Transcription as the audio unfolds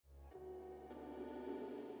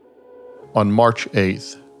On March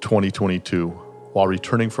 8th, 2022, while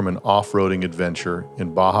returning from an off-roading adventure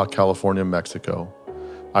in Baja California, Mexico,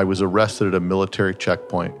 I was arrested at a military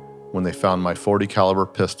checkpoint when they found my .40 caliber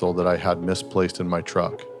pistol that I had misplaced in my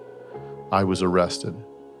truck. I was arrested.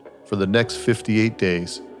 For the next 58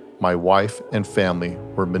 days, my wife and family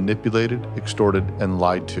were manipulated, extorted, and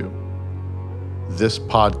lied to. This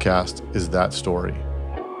podcast is that story.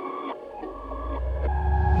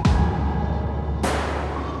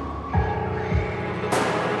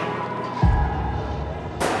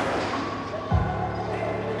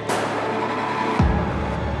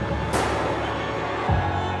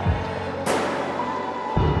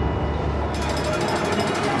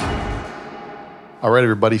 All right,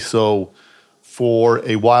 everybody. So for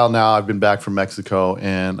a while now, I've been back from Mexico,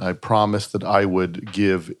 and I promised that I would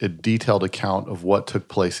give a detailed account of what took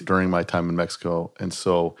place during my time in Mexico. And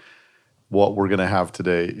so what we're going to have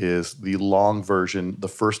today is the long version, the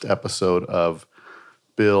first episode of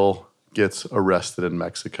Bill Gets Arrested in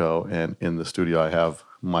Mexico. And in the studio, I have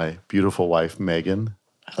my beautiful wife, Megan.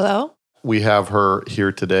 Hello. We have her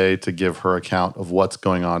here today to give her account of what's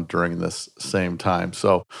going on during this same time.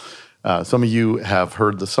 So some of you have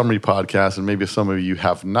heard the summary podcast, and maybe some of you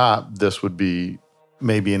have not. This would be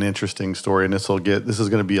maybe an interesting story, and this is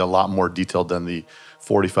going to be a lot more detailed than the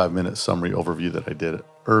 45-minute summary overview that I did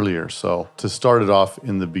earlier. So to start it off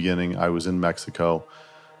in the beginning, I was in Mexico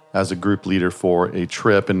as a group leader for a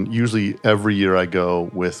trip, and usually every year I go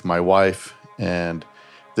with my wife. And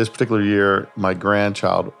this particular year, our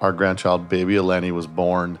grandchild, baby Eleni, was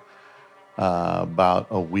born about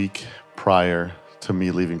a week prior to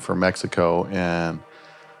me leaving for Mexico, and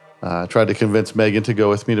I tried to convince Megan to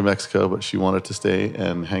go with me to Mexico, but she wanted to stay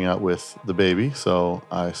and hang out with the baby. So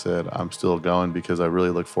I said, I'm still going because I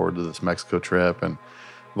really look forward to this Mexico trip. And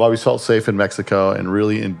I've always felt safe in Mexico and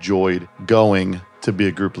really enjoyed going to be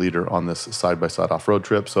a group leader on this side-by-side off-road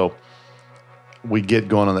trip. So we get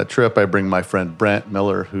going on that trip. I bring my friend Brent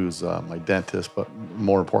Miller, who's my dentist, but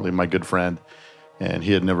more importantly, my good friend. And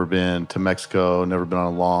he had never been to Mexico, never been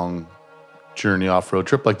on a long journey off-road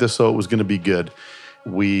trip like this, so it was going to be good.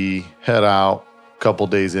 We head out a couple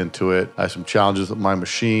days into it. I had some challenges with my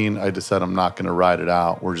machine. I decided I'm not going to ride it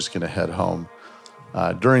out. We're just going to head home.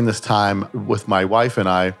 During this time with my wife and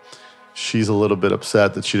I, she's a little bit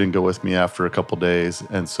upset that she didn't go with me after a couple days.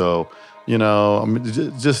 And so, and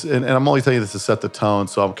I'm only telling you this to set the tone.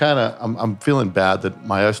 So I'm feeling bad that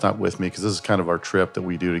my wife's not with me because this is kind of our trip that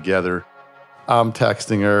we do together. I'm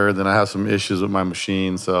texting her, then I have some issues with my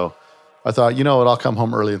machine. So I thought, you know what, I'll come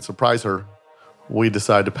home early and surprise her. We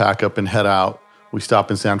decide to pack up and head out. We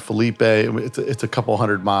stop in San Felipe. It's a couple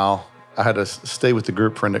 100-mile. I had to stay with the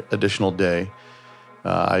group for an additional day.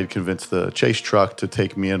 I had convinced the chase truck to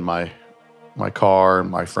take me in my car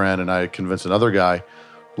and my friend, and I had convinced another guy,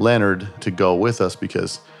 Leonard, to go with us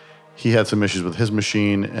because he had some issues with his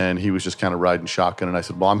machine and he was just kind of riding shotgun. And I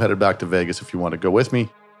said, well, I'm headed back to Vegas if you want to go with me.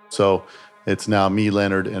 So it's now me,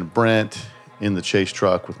 Leonard, and Brent in the chase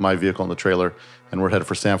truck with my vehicle in the trailer, and we're headed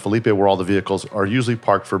for San Felipe, where all the vehicles are usually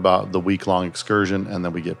parked for about the week-long excursion, and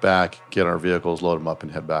then we get back, get our vehicles, load them up,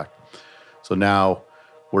 and head back. So now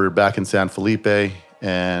we're back in San Felipe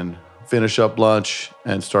and finish up lunch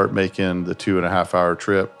and start making the 2.5-hour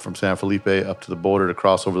trip from San Felipe up to the border to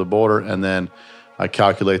cross over the border, and then I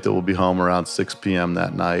calculate that we'll be home around 6 p.m.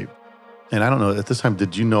 that night. And I don't know, at this time,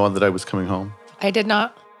 did you know that I was coming home? I did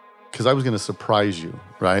not. Because I was going to surprise you,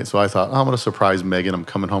 right? So I thought, I'm going to surprise Megan. I'm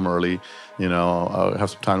coming home early. I'll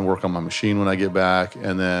have some time to work on my machine when I get back.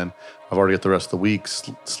 And then I've already got the rest of the week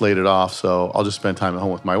slated off. So I'll just spend time at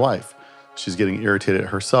home with my wife. She's getting irritated at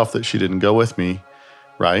herself that she didn't go with me,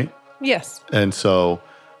 right? Yes. And so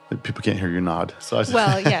people can't hear your nod. So I said,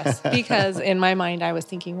 well, yes, because in my mind I was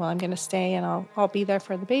thinking, well, I'm going to stay and I'll be there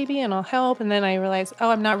for the baby and I'll help. And then I realized,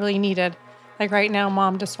 I'm not really needed. Like right now,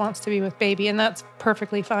 mom just wants to be with baby, and that's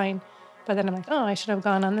perfectly fine. But then I'm like, I should have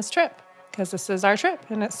gone on this trip because this is our trip,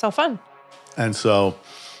 and it's so fun. And so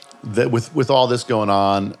with all this going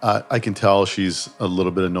on, I can tell she's a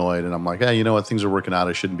little bit annoyed. And I'm like, hey, you know what? Things are working out.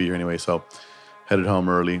 I shouldn't be here anyway. So headed home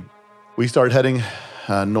early. We started heading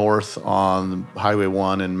north on Highway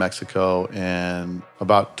 1 in Mexico, and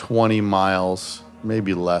about 20 miles,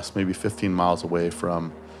 maybe less, maybe 15 miles away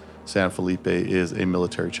from San Felipe is a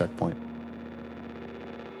military checkpoint.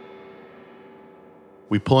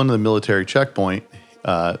 We pull into the military checkpoint.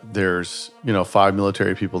 There's, 5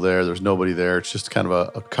 military people there. There's nobody there. It's just kind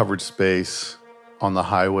of a covered space on the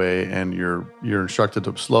highway, and you're instructed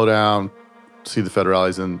to slow down, see the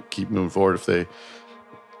federales, and keep moving forward. If they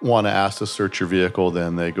want to ask to search your vehicle,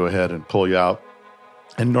 then they go ahead and pull you out.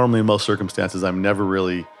 And normally in most circumstances, I'm never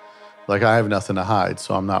really Like, I have nothing to hide,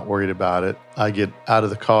 so I'm not worried about it. I get out of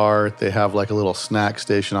the car. They have like a little snack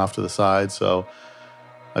station off to the side. So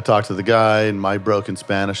I talk to the guy in my broken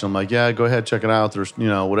Spanish. And I'm like, yeah, go ahead, check it out. There's,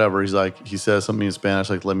 whatever. He's like, he says something in Spanish,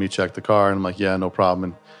 like, let me check the car. And I'm like, yeah, no problem.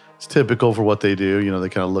 And it's typical for what they do. They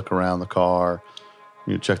kind of look around the car,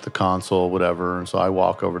 check the console, whatever. And so I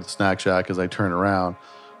walk over to the snack shack. As I turn around,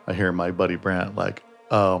 I hear my buddy Brant like,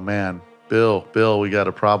 oh man, Bill, we got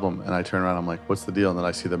a problem. And I turn around, I'm like, what's the deal? And then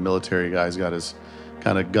I see the military guy's got his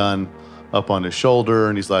kind of gun up on his shoulder,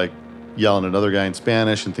 and he's like yelling at another guy in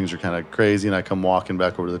Spanish, and things are kind of crazy. And I come walking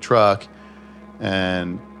back over to the truck,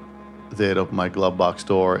 and they had opened my glove box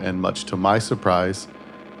door, and much to my surprise,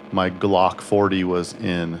 my Glock 40 was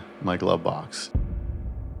in my glove box.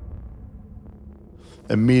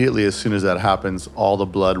 Immediately, as soon as that happens, all the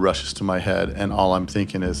blood rushes to my head, and all I'm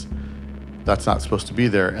thinking is, that's not supposed to be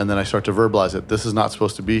there. And then I start to verbalize it. This is not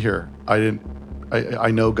supposed to be here.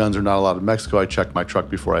 I know guns are not allowed in Mexico. I checked my truck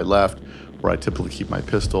before I left, where I typically keep my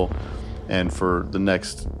pistol. And for the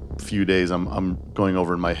next few days, I'm going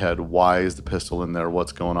over in my head, why is the pistol in there?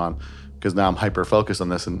 What's going on? Because now I'm hyper-focused on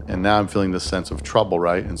this, and now I'm feeling this sense of trouble,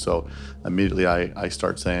 right? And so immediately I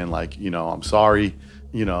start saying, like, I'm sorry.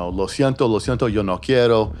 Lo siento, yo no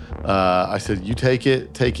quiero. I said, you take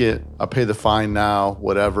it. I'll pay the fine now,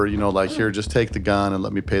 whatever, here, just take the gun and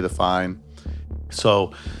let me pay the fine.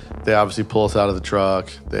 So they obviously pull us out of the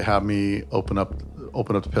truck. They have me open up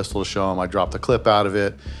the pistol to show them. I drop the clip out of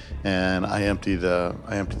it, and I empty the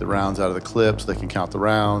rounds out of the clip so they can count the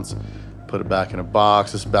rounds, put it back in a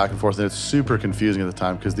box. It's back and forth, and it's super confusing at the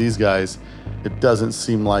time because these guys, it doesn't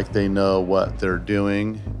seem like they know what they're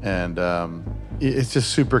doing, and it's just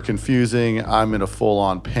super confusing. I'm in a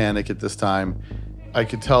full-on panic at this time. I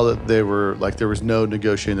could tell that they were like, there was no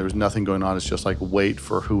negotiating. There was nothing going on. It's just like, wait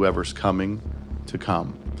for whoever's coming to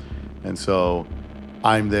come. And so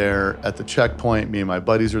I'm there at the checkpoint. Me and my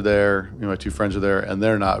buddies are there. My two friends are there, and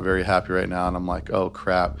they're not very happy right now. And I'm like, oh,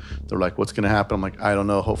 crap. They're like, what's going to happen? I'm like, I don't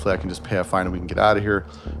know. Hopefully I can just pay a fine and we can get out of here.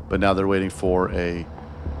 But now they're waiting for a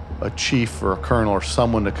chief or a colonel or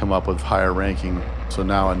someone to come up with higher ranking. So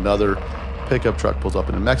now another pickup truck pulls up.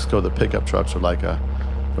 And in Mexico, the pickup trucks are like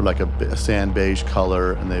a sand beige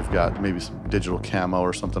color, and they've got maybe some digital camo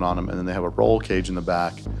or something on them, and then they have a roll cage in the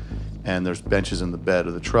back, and there's benches in the bed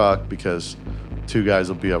of the truck because 2 guys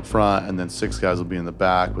will be up front, and then 6 guys will be in the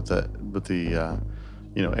back with the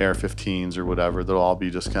AR-15s or whatever. They'll all be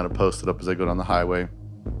just kind of posted up as they go down the highway.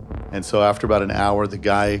 And so after about an hour, the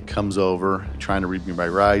guy comes over trying to read me my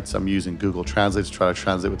rights. I'm using Google Translate to try to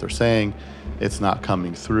translate what they're saying. It's not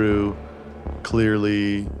coming through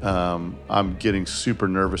clearly. I'm getting super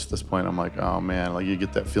nervous at this point. I'm like, oh man, like you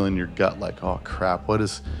get that feeling in your gut, like, oh crap, what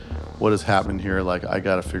is happening here? Like, I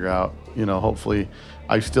got to figure out, hopefully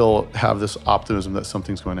I still have this optimism that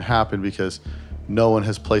something's going to happen because no one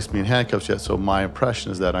has placed me in handcuffs yet. So my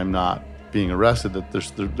impression is that I'm not being arrested, that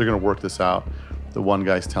they're going to work this out. The one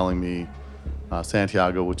guy's telling me,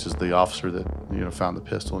 Santiago, which is the officer that, found the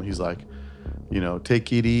pistol, and he's like,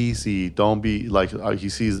 take it easy. Don't be like, he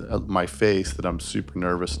sees my face that I'm super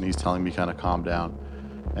nervous, and he's telling me kind of calm down.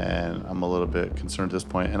 And I'm a little bit concerned at this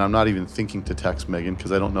point. And I'm not even thinking to text Megan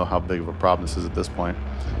because I don't know how big of a problem this is at this point.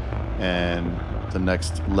 And the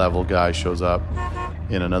next level guy shows up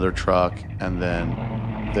in another truck, and then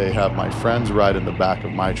they have my friends ride in the back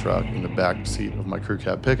of my truck, in the back seat of my crew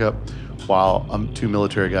cab pickup, while 2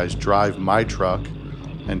 military guys drive my truck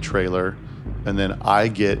and trailer. And then I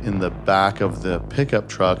get in the back of the pickup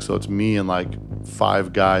truck. So it's me and like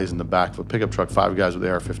 5 guys in the back of a pickup truck, 5 guys with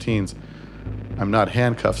AR-15s. I'm not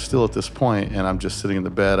handcuffed still at this point, and I'm just sitting in the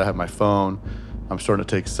bed. I have my phone. I'm starting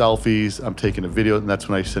to take selfies. I'm taking a video, and that's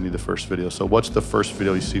when I send you the first video. So what's the first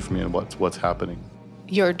video you see from me, and what's happening?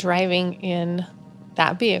 You're driving in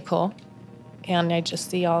that vehicle, and I just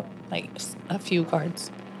see a few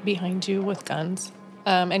guards behind you with guns.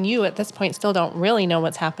 And you, at this point, still don't really know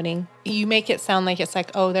what's happening. You make it sound like it's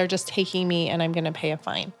like, oh, they're just taking me and I'm going to pay a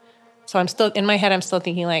fine. So I'm still, in my head, I'm still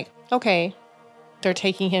thinking like, okay, they're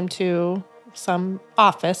taking him to some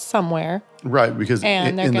office somewhere. Right, because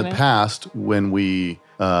in the past, when we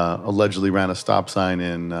allegedly ran a stop sign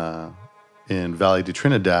in Valley de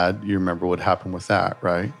Trinidad, you remember what happened with that,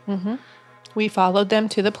 right? Mm-hmm. We followed them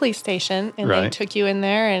to the police station, and they took you in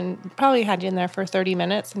there and probably had you in there for 30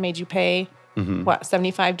 minutes and made you pay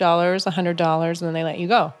 $75, $100, and then they let you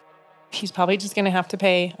go. He's probably just going to have to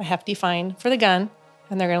pay a hefty fine for the gun,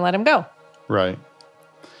 and they're going to let him go. Right.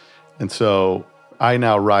 And so I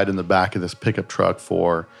now ride in the back of this pickup truck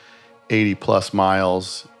for 80 plus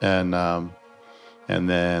miles, and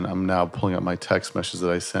then I'm now pulling up my text messages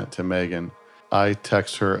that I sent to Megan. I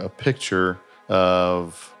text her a picture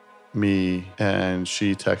of me, and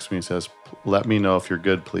she texts me and says, let me know if you're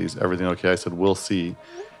good, please. Everything okay? I said, we'll see.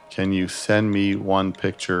 Can you send me one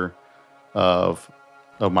picture of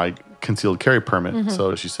my concealed carry permit?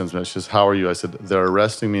 So she sends me, she says, how are you? I said, they're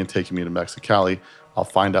arresting me and taking me to Mexicali. I'll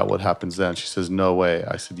find out what happens then. She says, no way.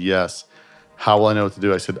 I said, yes. How will I know what to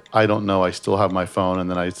do? I said, I don't know. I still have my phone. And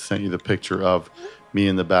then I sent you the picture of me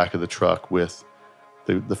in the back of the truck with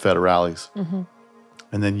the federales.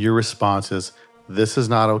 And then your response is, this is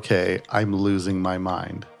not okay. I'm losing my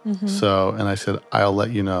mind. So, and I said, I'll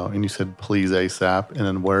let you know. And you said, please ASAP. And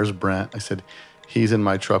then where's Brent? I said, he's in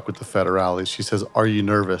my truck with the federales. She says, are you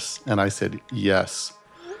nervous? And I said, yes.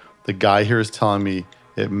 The guy here is telling me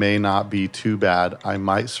it may not be too bad. I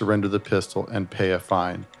might surrender the pistol and pay a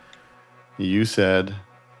fine. You said,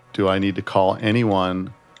 do I need to call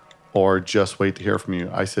anyone or just wait to hear from you?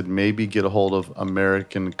 I said, maybe get a hold of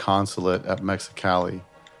American Consulate at Mexicali.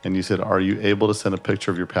 And you said, are you able to send a picture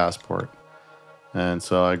of your passport? And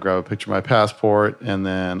so I grab a picture of my passport and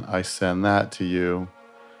then I send that to you.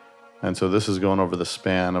 And so this is going over the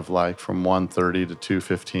span of like from 1:30 to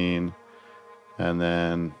 2:15. And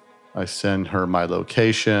then I send her my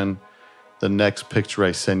location. The next picture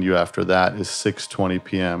I send you after that is 6:20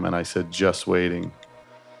 p.m. And I said, just waiting.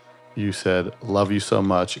 You said, love you so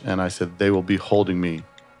much. And I said, they will be holding me.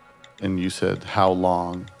 And you said, how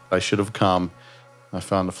long? I should have come. I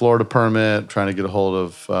found a Florida permit, trying to get a hold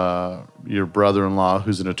of your brother-in-law,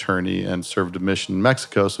 who's an attorney and served a mission in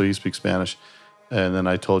Mexico, so he speaks Spanish. And then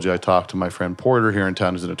I told you I talked to my friend Porter here in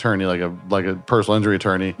town, who's an attorney, like a personal injury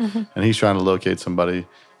attorney, and he's trying to locate somebody.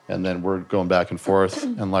 And then we're going back and forth,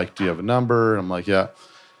 and like, do you have a number? And I'm like, yeah.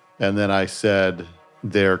 And then I said,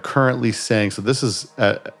 they're currently saying, so this is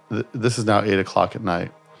now 8 o'clock at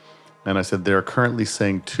night. And I said, they're currently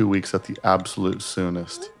saying 2 weeks at the absolute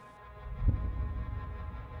soonest.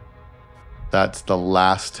 That's the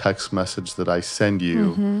last text message that I send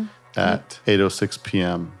you at 8:06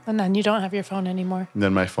 p.m. And then you don't have your phone anymore. And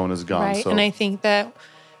then my phone is gone. Right. So. And I think that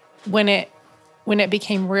when it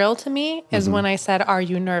became real to me is when I said, are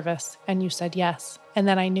you nervous? And you said yes. And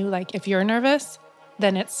then I knew, like, if you're nervous,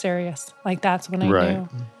 then it's serious. Like, that's when I knew.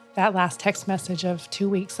 That last text message of 2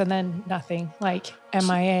 weeks and then nothing, like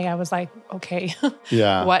MIA, I was like, okay,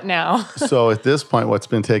 yeah. What now? So at this point, what's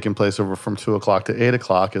been taking place over from 2 o'clock to 8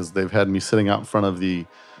 o'clock is they've had me sitting out in front of the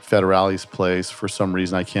federales place for some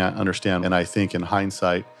reason I can't understand. And I think in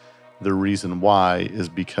hindsight, the reason why is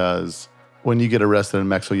because when you get arrested in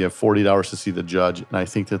Mexico, you have 48 hours to see the judge. And I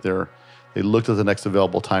think that they looked at the next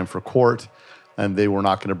available time for court, and they were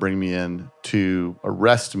not going to bring me in to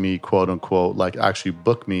arrest me, quote unquote, like actually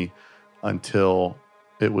book me until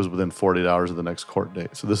it was within 48 hours of the next court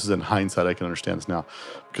date. So this is in hindsight, I can understand this now.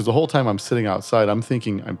 Because the whole time I'm sitting outside, I'm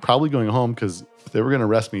thinking I'm probably going home because if they were going to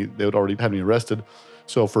arrest me, they would already had me arrested.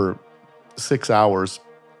 So for 6 hours,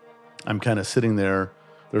 I'm kind of sitting there.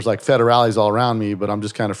 There's like federales all around me, but I'm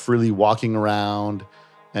just kind of freely walking around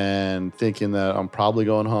and thinking that I'm probably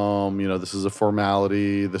going home. You know, this is a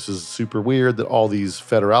formality. This is super weird that all these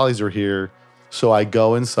federales are here. So I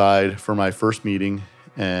go inside for my first meeting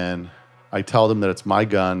and I tell them that it's my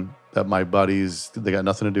gun, that my buddies, they got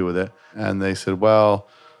nothing to do with it. And they said, well,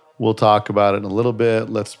 we'll talk about it in a little bit.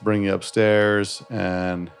 Let's bring you upstairs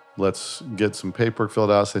and let's get some paperwork filled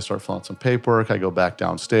out. So they start filling out some paperwork. I go back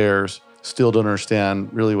downstairs. Still don't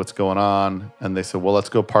understand really what's going on. And they said, well, let's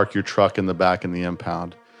go park your truck in the back in the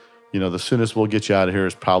impound. You know, the soonest we'll get you out of here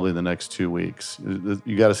is probably the next 2 weeks.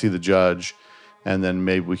 You got to see the judge, and then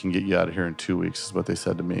maybe we can get you out of here in 2 weeks, is what they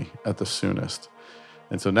said to me at the soonest.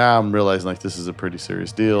 And so now I'm realizing, like, this is a pretty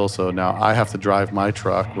serious deal. So now I have to drive my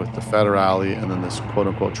truck with the federale and then this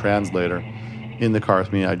quote-unquote translator in the car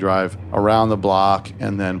with me. I drive around the block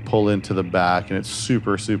and then pull into the back, and it's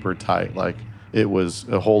super, super tight. Like, it was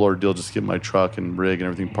a whole ordeal just to get my truck and rig and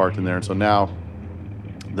everything parked in there. And so now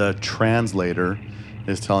the translator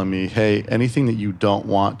is telling me, hey, anything that you don't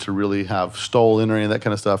want to really have stolen or any of that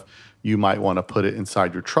kind of stuff, you might want to put it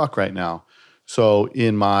inside your truck right now. So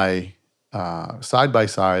in my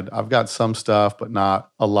side-by-side, I've got some stuff, but not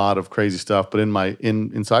a lot of crazy stuff. But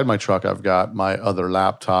inside my truck, I've got my other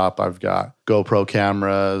laptop. I've got GoPro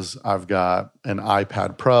cameras. I've got an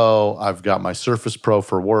iPad Pro. I've got my Surface Pro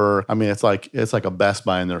for work. I mean, it's like a Best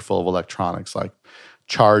Buy in there full of electronics, like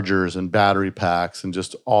chargers and battery packs and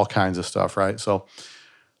just all kinds of stuff, right? So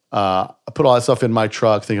I put all that stuff in my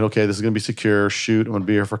truck thinking, okay, this is going to be secure. Shoot, I'm going to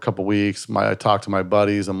be here for a couple of weeks. I talked to my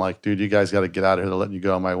buddies. I'm like, dude, you guys got to get out of here. They're letting you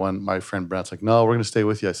go. My friend Brent's like, no, we're going to stay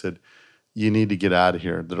with you. I said, you need to get out of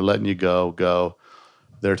here. They're letting you go.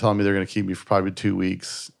 They're telling me they're going to keep me for probably 2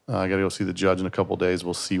 weeks. I got to go see the judge in a couple of days.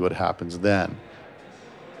 We'll see what happens then.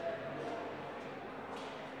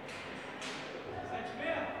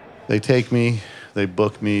 They take me, they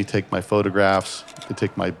book me, take my photographs, they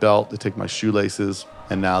take my belt, they take my shoelaces,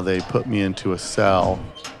 and now they put me into a cell.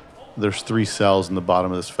 There's 3 cells in the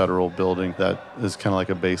bottom of this federal building that is kind of like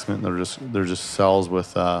a basement. They're just cells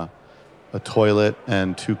with a toilet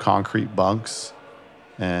and 2 concrete bunks,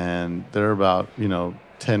 and they're about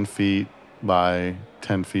 10 feet by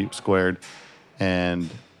 10 feet squared. And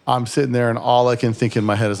I'm sitting there, and all I can think in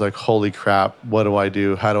my head is like, holy crap, what do I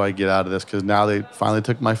do? How do I get out of this? Because now they finally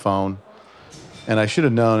took my phone, and I should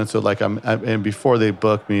have known. And so and before they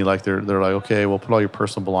book me, like they're like, okay, we'll put all your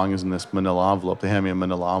personal belongings in this manila envelope. They hand me a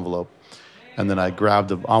manila envelope. And then I grab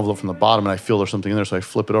the envelope from the bottom, and I feel there's something in there. So I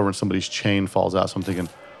flip it over, and somebody's chain falls out. So I'm thinking,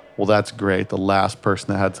 well, that's great. The last person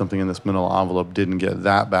that had something in this manila envelope didn't get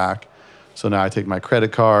that back. So now I take my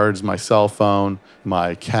credit cards, my cell phone,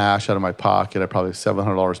 my cash out of my pocket. I probably have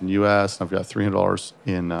 $700 in US, and I've got $300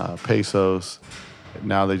 in pesos.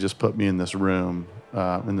 Now they just put me in this room,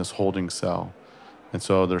 in this holding cell. And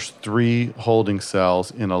so there's 3 holding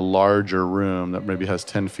cells in a larger room that maybe has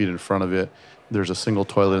 10 feet in front of it. There's a single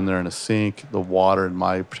toilet in there and a sink. The water in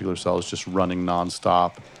my particular cell is just running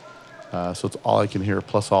nonstop. So it's all I can hear,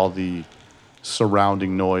 plus all the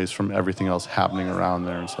surrounding noise from everything else happening around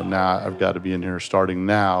there. And so now I've got to be in here starting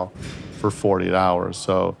now for 48 hours.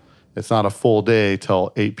 So it's not a full day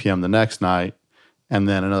till 8 p.m. the next night, and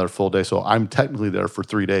then another full day. So I'm technically there for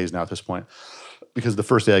 3 days now at this point, because the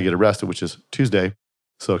first day I get arrested, which is Tuesday.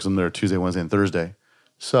 So because I'm there Tuesday, Wednesday, and Thursday.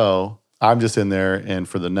 So I'm just in there, and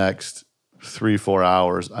for the next 3-4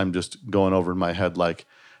 hours, I'm just going over in my head, like,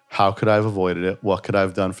 how could I have avoided it? What could I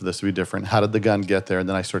have done for this to be different? How did the gun get there? And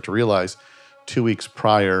then I start to realize 2 weeks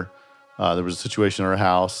prior, there was a situation in our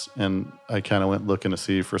house, and I kind of went looking to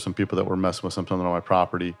see for some people that were messing with something on my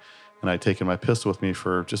property. And I'd taken my pistol with me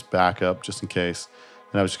for just backup, just in case.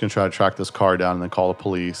 And I was just going to try to track this car down and then call the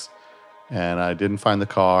police. And I didn't find the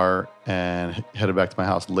car, and headed back to my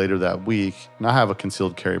house later that week. And I have a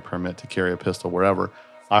concealed carry permit to carry a pistol wherever.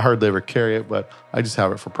 I hardly ever carry it, but I just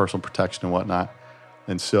have it for personal protection and whatnot.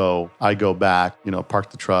 And so I go back,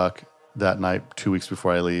 park the truck that night, 2 weeks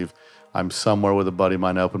before I leave. I'm somewhere with a buddy of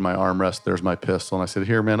mine. I open my armrest. There's my pistol. And I said,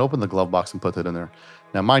 here, man, open the glove box and put that in there.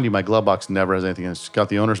 Now, mind you, my glove box never has anything in it. It's got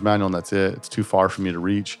the owner's manual, and that's it. It's too far for me to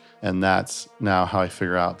reach. And that's now how I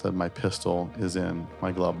figure out that my pistol is in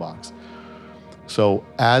my glove box. So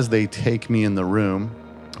as they take me in the room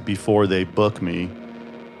before they book me,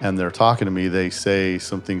 and they're talking to me, they say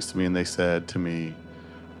some things to me, and they said to me,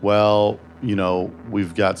 well,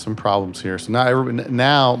 we've got some problems here. So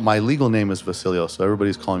now my legal name is Vasilios, so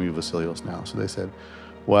everybody's calling me Vasilios now. So they said,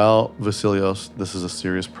 well, Vasilios, this is a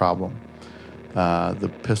serious problem.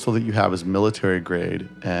 The pistol that you have is military grade,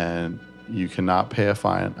 and you cannot pay a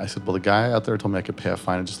fine. I said, well, the guy out there told me I could pay a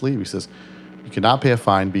fine and just leave. He says, you cannot pay a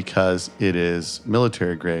fine because it is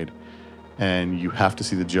military grade, and you have to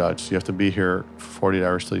see the judge. So you have to be here for 48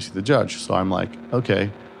 hours till you see the judge. So I'm like, okay,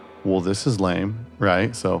 well, this is lame,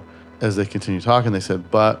 right? So as they continue talking, they said,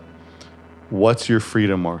 but what's your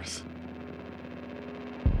freedom worth?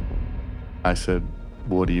 I said,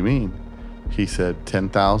 what do you mean? He said,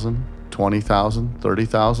 10,000, 20,000,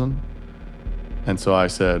 30,000. And so I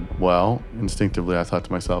said, well, instinctively, I thought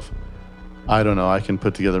to myself, I don't know, I can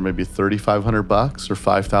put together maybe $3,500 or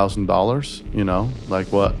 $5,000, like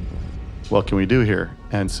what can we do here?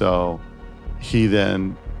 And so he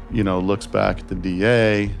then, looks back at the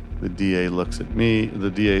DA. The DA looks at me.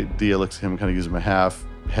 The DA looks at him and kind of gives him a half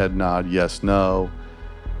head nod, yes, no.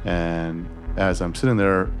 And as I'm sitting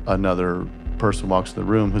there, another person walks in the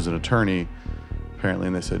room who's an attorney, apparently,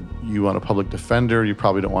 and they said, you want a public defender? You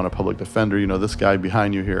probably don't want a public defender. This guy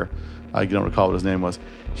behind you here, I don't recall what his name was.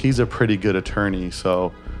 He's a pretty good attorney,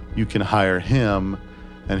 so you can hire him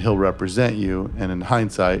and he'll represent you. And in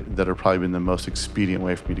hindsight, that would probably been the most expedient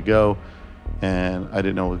way for me to go. And I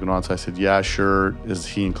didn't know what was going on, so I said, yeah, sure. Is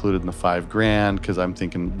he included in the $5,000? Because I'm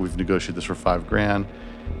thinking we've negotiated this for $5,000.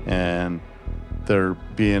 And they're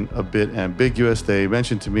being a bit ambiguous. They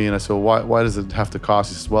mentioned to me, and I said, well, why does it have to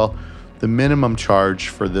cost? He says, well, the minimum charge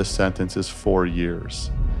for this sentence is 4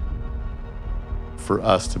 years. For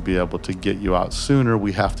us to be able to get you out sooner,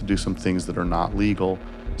 we have to do some things that are not legal.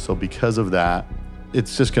 So because of that,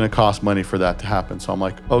 it's just going to cost money for that to happen. So I'm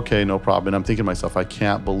like, okay, no problem. And I'm thinking to myself, I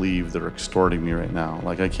can't believe they're extorting me right now.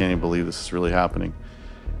 Like, I can't even believe this is really happening.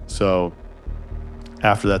 So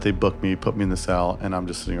after that, they booked me, put me in the cell, and I'm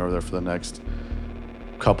just sitting over there for the next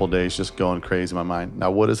couple days, just going crazy in my mind. Now,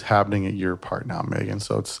 what is happening at your part now, Megan?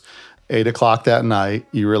 So it's 8 o'clock that night.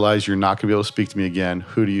 You realize you're not going to be able to speak to me again.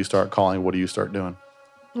 Who do you start calling? What do you start doing?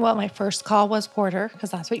 Well, my first call was Porter,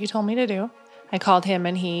 because that's what you told me to do. I called him,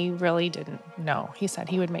 and he really didn't know. He said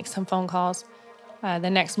he would make some phone calls. The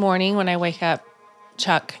next morning when I wake up,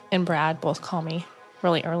 Chuck and Brad both call me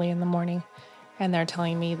really early in the morning. And they're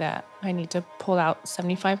telling me that I need to pull out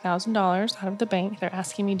 $75,000 out of the bank. They're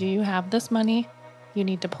asking me, do you have this money? You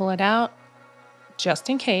need to pull it out just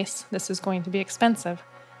in case. This is going to be expensive.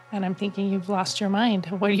 And I'm thinking, you've lost your mind.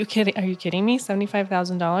 What are you kidding? Are you kidding me?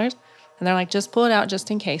 $75,000? And they're like, just pull it out just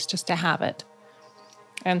in case, just to have it.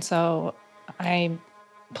 And so I'm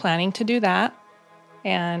planning to do that.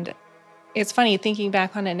 And it's funny thinking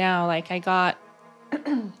back on it now, like I got,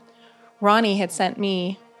 Ronnie had sent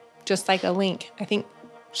me just like a link. I think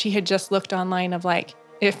she had just looked online of like,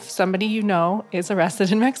 if somebody you know is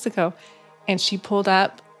arrested in Mexico. And she pulled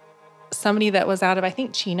up somebody that was out of, I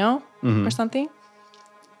think, Chino or something.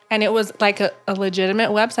 And it was like a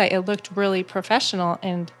legitimate website. It looked really professional.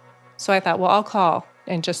 And so I thought, well, I'll call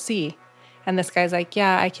and just see. And this guy's like,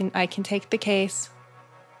 yeah, I can take the case.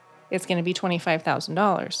 It's going to be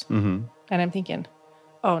 $25,000. And I'm thinking,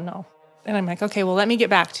 oh no. And I'm like, okay, well, let me get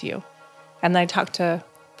back to you. And then I talked to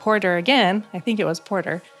Porter again. I think it was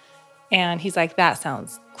Porter. And he's like, that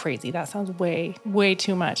sounds crazy. That sounds way, way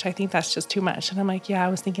too much. I think that's just too much. And I'm like, yeah, I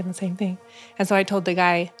was thinking the same thing. And so I told the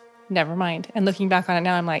guy, never mind. And looking back on it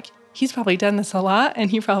now, I'm like, he's probably done this a lot. And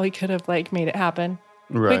he probably could have like made it happen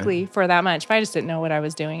quickly for that much. But I just didn't know what I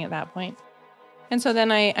was doing at that point. And so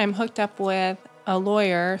then I'm hooked up with a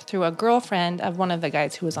lawyer through a girlfriend of one of the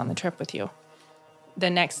guys who was on the trip with you. The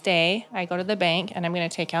next day, I go to the bank, and I'm going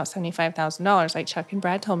to take out $75,000 like Chuck and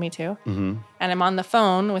Brad told me to. And I'm on the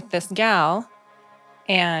phone with this gal,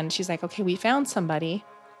 and she's like, okay, we found somebody,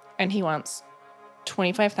 and he wants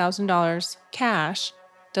 $25,000 cash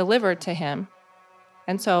delivered to him.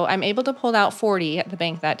 And so I'm able to pull out 40 at the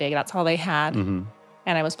bank that day. That's all they had. And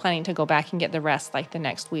I was planning to go back and get the rest like the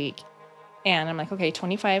next week. And I'm like, okay,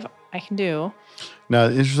 25 I can do. Now,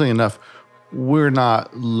 interestingly enough, we're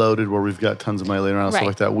not loaded where we've got tons of money laying around and stuff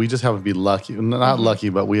like that. We just happen to be lucky. Not lucky,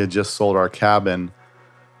 but we had just sold our cabin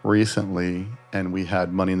recently, and we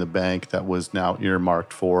had money in the bank that was now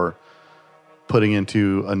earmarked for putting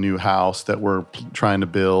into a new house that we're trying to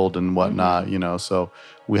build and whatnot, you know. So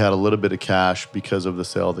we had a little bit of cash because of the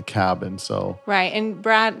sale of the cabin. So right.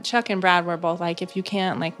 And Chuck and Brad were both like, if you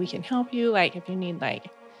can't, like, we can help you. Like, if you need, like,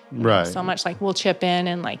 so much, like, we'll chip in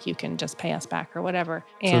and, like, you can just pay us back or whatever.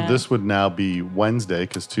 And so this would now be Wednesday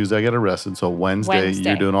because Tuesday I get arrested. So Wednesday,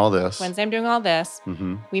 you're doing all this. Wednesday I'm doing all this.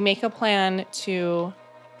 We make a plan to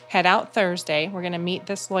head out Thursday. We're going to meet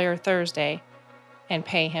this lawyer Thursday and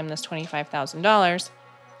pay him this $25,000.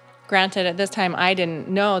 Granted, at this time, I didn't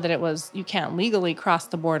know that it was, you can't legally cross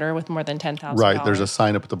the border with more than $10,000. Right. There's a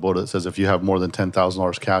sign up at the border that says if you have more than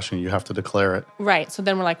 $10,000 cash, and you have to declare it. Right. So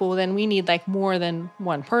then we're like, well, then we need like more than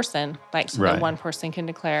one person, like so that one person can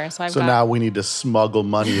declare. So now we need to smuggle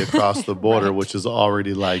money across the border, which is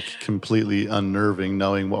already like completely unnerving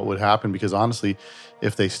knowing what would happen. Because honestly,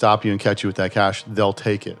 if they stop you and catch you with that cash, they'll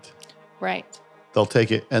take it. Right. They'll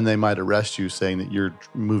take it, and they might arrest you saying that you're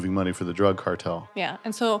moving money for the drug cartel. Yeah.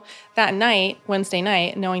 And so that night, Wednesday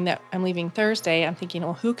night, knowing that I'm leaving Thursday, I'm thinking,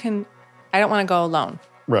 well, I don't want to go alone.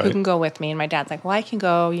 Right. Who can go with me? And my dad's like, well, I can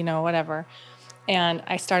go, whatever. And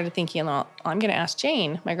I started thinking, well, I'm going to ask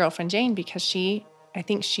Jane, my girlfriend Jane, because I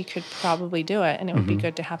think she could probably do it, and it would be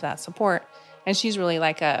good to have that support. And she's really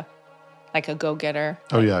like a go-getter.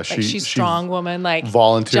 Oh, yeah. She's a strong woman. Like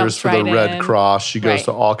volunteers for the Red Cross. She goes right.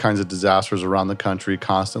 to all kinds of disasters around the country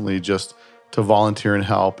constantly just to volunteer and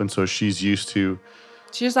help. And so she's used to...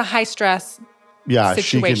 She's a high-stress situations.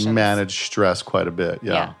 She can manage stress quite a bit.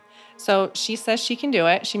 Yeah. So she says she can do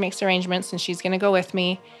it. She makes arrangements, and she's going to go with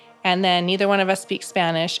me. And then neither one of us speaks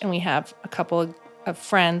Spanish, and we have a couple of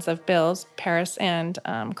friends of Bill's, Paris and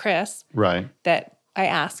Chris. Right. That I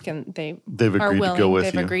ask, and they've agreed to go with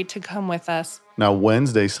you. They've agreed to come with us. Now,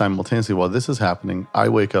 Wednesday, simultaneously, while this is happening, I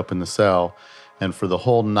wake up in the cell, and for the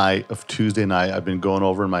whole night of Tuesday night, I've been going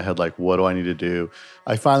over in my head, like, what do I need to do?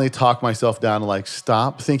 I finally talk myself down to, like,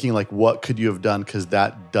 stop thinking, like, what could you have done? Because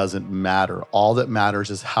that doesn't matter. All that matters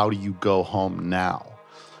is how do you go home now?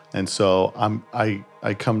 And so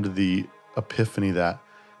I come to the epiphany that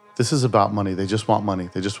this is about money. They just want money.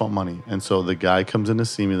 They just want money. And so the guy comes in to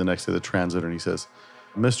see me the next day, the translator, and he says,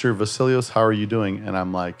 Mr. Vasilios, how are you doing? And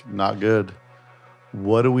I'm like, not good.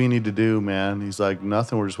 What do we need to do, man? He's like,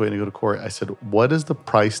 nothing. We're just waiting to go to court. I said, what is the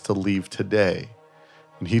price to leave today?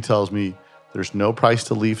 And he tells me, there's no price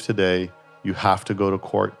to leave today. You have to go to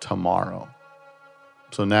court tomorrow.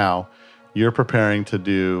 So now you're preparing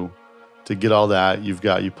to get all that.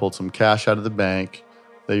 You pulled some cash out of the bank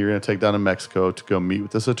that you're going to take down to Mexico to go meet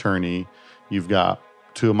with this attorney. You've got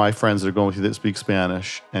two of my friends that are going with you that speak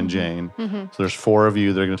Spanish and Jane. So there's four of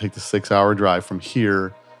you that are going to take the 6-hour drive from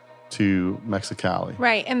here to Mexicali.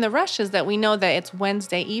 Right. And the rush is that we know that it's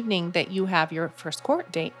Wednesday evening that you have your first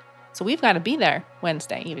court date. So we've got to be there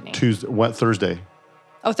Wednesday evening. Thursday.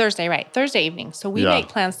 Oh, Thursday, right. Thursday evening. So we make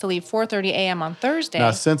plans to leave 4:30 a.m. on Thursday.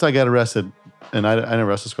 Now, since I got arrested, and I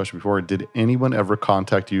never asked this question before, did anyone ever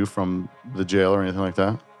contact you from the jail or anything like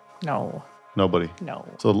that? No. Nobody? No.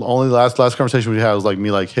 So the only last conversation we had was like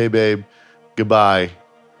me like, hey, babe, goodbye.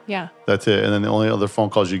 Yeah. That's it. And then the only other phone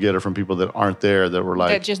calls you get are from people that aren't there that were like...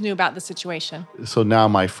 That just knew about the situation. So now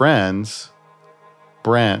my friends,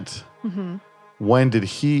 Brent, when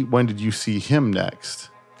did you see him next?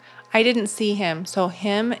 I didn't see him. So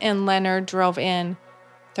him and Leonard drove in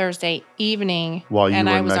Thursday evening. While you and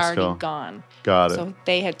were I in was Mexico. already gone. Got it. So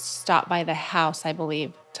they had stopped by the house, I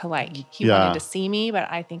believe, to he wanted to see me, but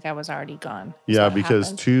I think I was already gone. Yeah,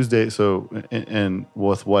 because Tuesday, and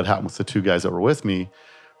with what happened with the two guys that were with me,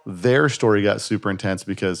 their story got super intense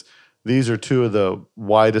because these are two of the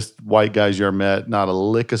whitest white guys you ever met, not a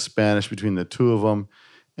lick of Spanish between the two of them.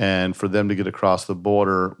 And for them to get across the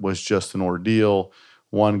border was just an ordeal.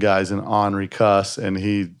 One guy's an ornery cuss, and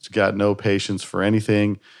he's got no patience for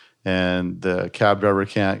anything. And the cab driver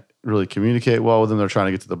can't really communicate well with them. They're trying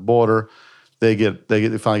to get to the border. They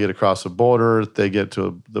finally get across the border. They get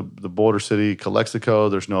to the border city, Calexico.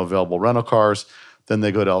 There's no available rental cars. Then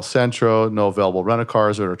they go to El Centro, no available rental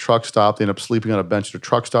cars. They're at a truck stop. They end up sleeping on a bench at a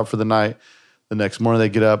truck stop for the night. The next morning they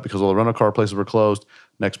get up because all the rental car places were closed.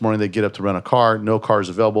 Next morning they get up to rent a car. No cars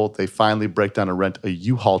available. They finally break down and rent a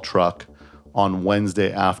U-Haul truck on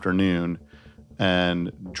Wednesday afternoon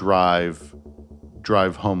and drive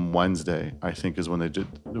home Wednesday, I think is when they did.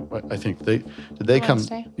 I think did they come?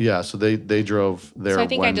 Wednesday? Yeah, so they drove there. So I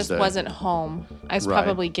think Wednesday. I just wasn't home. I was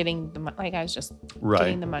probably getting I was just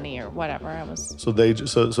getting the money or whatever. I was. So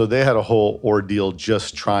they had a whole ordeal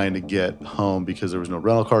just trying to get home because there was no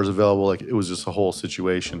rental cars available. Like it was just a whole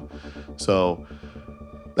situation. So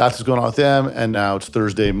that's what's going on with them. And now it's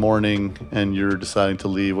Thursday morning, and you're deciding to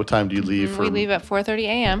leave. What time do you leave? We leave at 4:30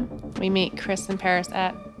 a.m. We meet Chris and Paris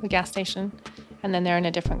at the gas station. And then they're in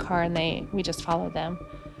a different car, and we just follow them.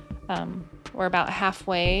 We're about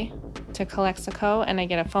halfway to Calexico, and I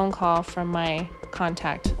get a phone call from my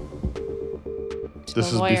contact.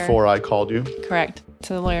 This is before I called you? Correct.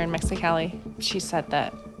 To the lawyer in Mexicali. She said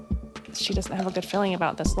that she doesn't have a good feeling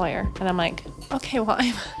about this lawyer. And I'm like, okay, well,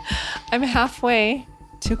 I'm halfway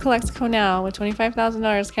to Calexico now with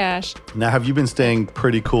 $25,000 cash. Now, have you been staying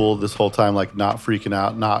pretty cool this whole time, like not freaking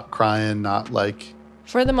out, not crying, not like...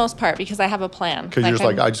 For the most part, because I have a plan. Because you're just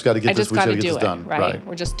like, I just got to get this. We got to get this done. Right.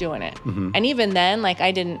 We're just doing it. Mm-hmm. And even then, like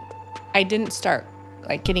I didn't start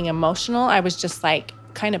like getting emotional. I was just like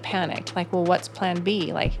kind of panicked. Like, well, what's plan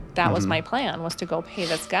B? Like that was my plan, was to go pay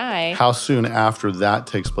this guy. How soon after that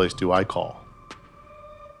takes place do I call?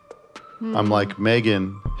 I'm like,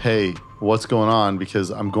 Megan, hey, what's going on? Because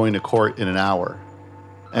I'm going to court in an hour.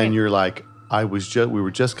 And you're like, we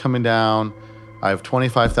were just coming down. I have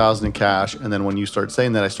 $25,000 in cash, and then when you start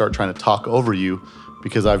saying that, I start trying to talk over you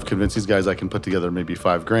because I've convinced these guys I can put together maybe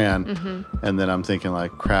 $5,000, and then I'm thinking like,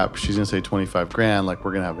 crap, she's gonna say $25,000, like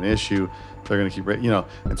we're gonna have an issue. They're gonna keep,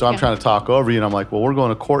 and so I'm trying to talk over you, and I'm like, well, we're going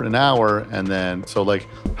to court in an hour, and then so like,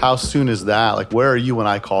 how soon is that? Like, where are you when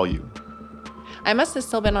I call you? I must have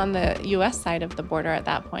still been on the U.S. side of the border at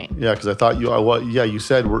that point. Yeah, because I thought you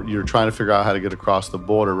said you're trying to figure out how to get across the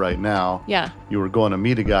border right now. Yeah. You were going to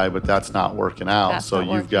meet a guy, but that's not working out.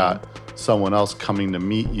 You've got someone else coming to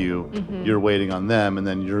meet you. You're waiting on them, and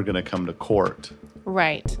then you're going to come to court.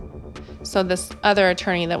 Right. So this other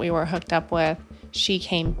attorney that we were hooked up with, she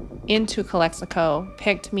came into Calexico,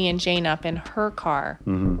 picked me and Jane up in her car,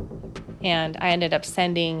 and I ended up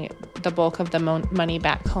sending the bulk of the money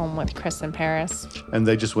back home with Chris and Paris. And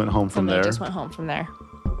they just went home from there? They just went home from there.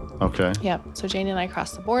 Okay. Yep. So Jane and I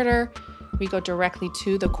crossed the border. We go directly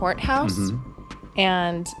to the courthouse,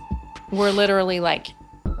 and we're literally like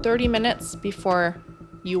 30 minutes before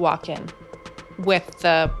you walk in with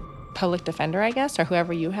the public defender, I guess, or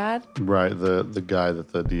whoever you had. Right, the guy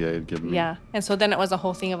that the DA had given me. Yeah. And so then it was a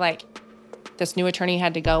whole thing of like, this new attorney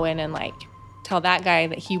had to go in and like tell that guy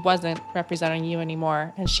that he wasn't representing you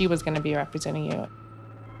anymore, and she was going to be representing you.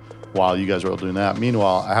 While you guys were all doing that.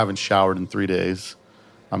 Meanwhile, I haven't showered in 3 days.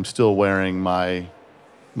 I'm still wearing my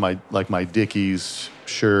Dickies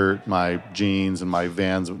shirt, my jeans, and my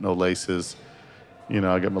Vans with no laces.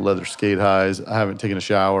 I got my leather skate highs. I haven't taken a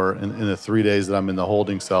shower. In the 3 days that I'm in the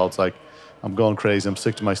holding cell, it's like I'm going crazy. I'm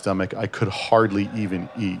sick to my stomach. I could hardly even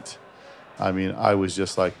eat. I mean, I was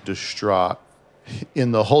just like distraught.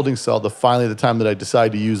 In the holding cell, the time that I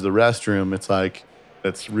decide to use the restroom, it's like,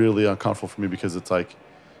 it's really uncomfortable for me because it's like,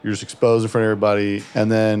 You're just exposed in front of everybody.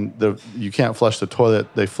 And then you can't flush the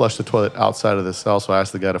toilet. They flush the toilet outside of the cell. So I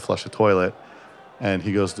asked the guy to flush the toilet. And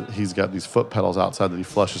he's got these foot pedals outside that he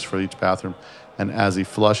flushes for each bathroom. And as he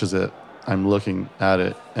flushes it, I'm looking at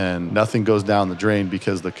it, and nothing goes down the drain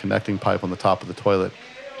because the connecting pipe on the top of the toilet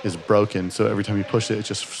is broken. So every time you push it, it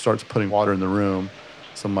just starts putting water in the room.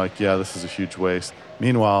 So I'm like, yeah, this is a huge waste.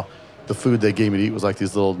 Meanwhile, the food they gave me to eat was like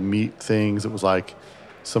these little meat things. It was like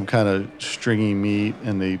some kind of stringy meat,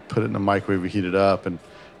 and they put it in the microwave and heat it up. And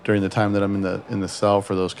during the time that I'm in the cell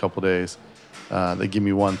for those couple days, they give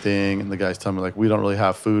me one thing, and the guys tell me, like, we don't really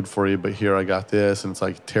have food for you, but here, I got this. And it's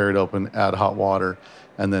like, tear it open, add hot water,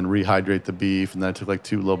 and then rehydrate the beef. And then I took like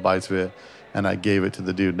 2 little bites of it, and I gave it to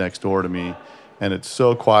the dude next door to me. And it's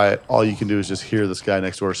so quiet. All you can do is just hear this guy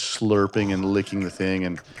next door slurping and licking the thing.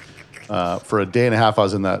 And for a day and a half, I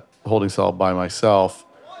was in that holding cell by myself.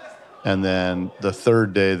 And then the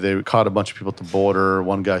third day, they caught a bunch of people at the border.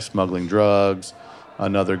 One guy smuggling drugs,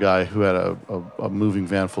 another guy who had a moving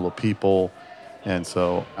van full of people. And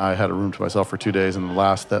so I had a room to myself for 2 days. And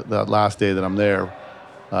that last day that I'm there,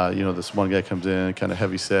 this one guy comes in, kind of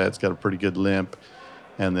heavy set, he's got a pretty good limp.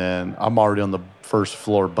 And then I'm already on the first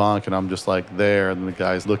floor bunk, and I'm just like there. And the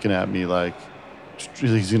guy's looking at me like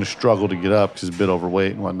he's going to struggle to get up because he's a bit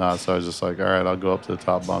overweight and whatnot. So I was just like, all right, I'll go up to the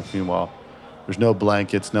top bunk. Meanwhile, there's no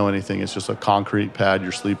blankets, no anything. It's just a concrete pad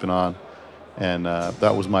you're sleeping on. And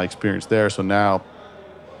that was my experience there. So now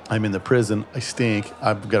I'm in the prison. I stink.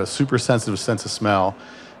 I've got a super sensitive sense of smell,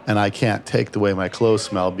 and I can't take the way my clothes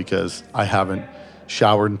smell because I haven't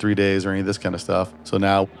showered in 3 days or any of this kind of stuff. So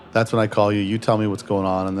now that's when I call you. You tell me what's going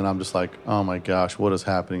on, and then I'm just like, oh my gosh, what is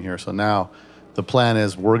happening here? So now the plan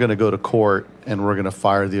is we're going to go to court, and we're going to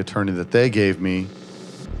fire the attorney that they gave me.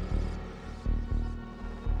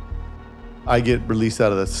 I get released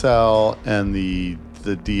out of the cell, and the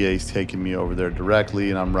DA's taking me over there directly,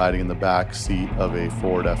 and I'm riding in the back seat of a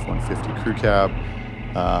Ford F-150 crew cab.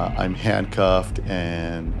 I'm handcuffed,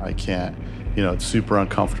 and I can't, it's super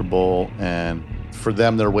uncomfortable. And for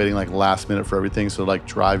them, they're waiting like last minute for everything. So like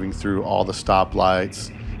driving through all the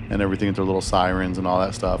stoplights and everything with their little sirens and all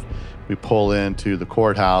that stuff. We pull into the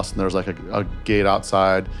courthouse, and there's like a gate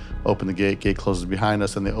outside. Open the gate closes behind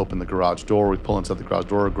us, and they open the garage door. We pull inside the garage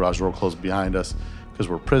door closes behind us because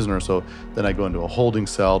we're prisoners. So then I go into a holding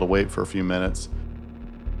cell to wait for a few minutes.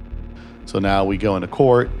 So now we go into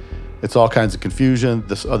court. It's all kinds of confusion.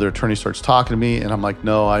 This other attorney starts talking to me, and I'm like,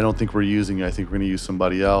 no, I don't think we're using you. I think we're going to use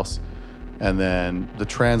somebody else. And then the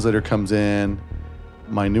translator comes in.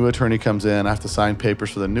 My new attorney comes in. I have to sign papers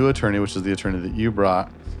for the new attorney, which is the attorney that you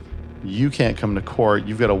brought. You can't come to court.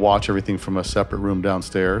 You've got to watch everything from a separate room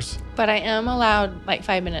downstairs. But I am allowed like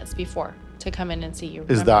 5 minutes before to come in and see you.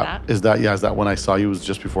 Is that when I saw you was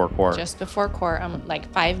just before court? Just before court. I'm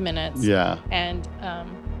like 5 minutes. Yeah. And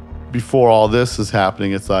before all this is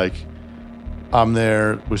happening, it's like I'm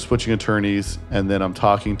there, we're switching attorneys, and then I'm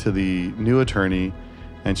talking to the new attorney,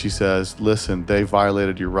 and she says, listen, they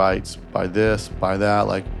violated your rights by this, by that,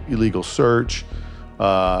 like illegal search.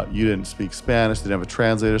 You didn't speak Spanish, they didn't have a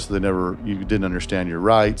translator, so you didn't understand your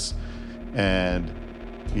rights. And,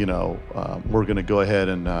 we're going to go ahead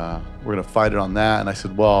and we're going to fight it on that. And I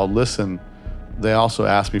said, well, listen, they also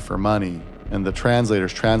asked me for money. And the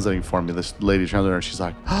translator's translating for me, this lady translator, and she's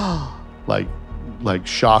like, oh, like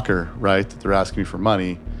shocker, right? That they're asking me for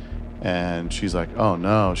money. And she's like, oh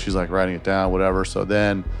no, she's like writing it down, whatever. So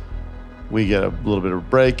then we get a little bit of a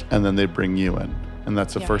break, and then they bring you in. And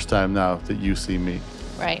that's the first time now that you see me.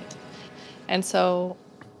 Right. And so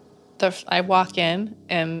I walk in,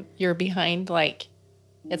 and you're behind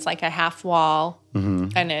it's like a half wall,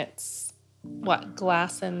 and it's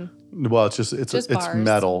glass and... Well, it's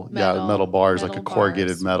metal. Yeah, metal bars, like a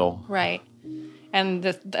corrugated metal. Right. And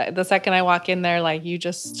the second I walk in there, you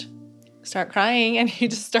just start crying, and you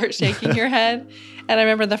just start shaking your head. And I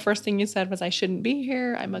remember the first thing you said was, I shouldn't be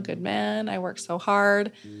here. I'm a good man. I work so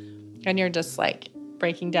hard. And you're just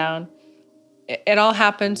breaking down. It all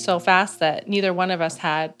happened so fast that neither one of us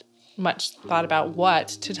had much thought about what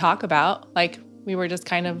to talk about. We were just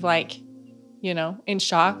kind of in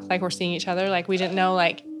shock, we're seeing each other. We didn't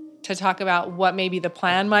know to talk about what maybe the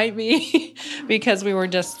plan might be because we were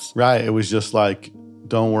just... Right. It was just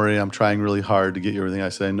don't worry, I'm trying really hard to get you everything. I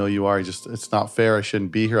said, I know you are. It's not fair. I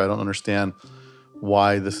shouldn't be here. I don't understand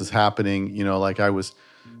why this is happening.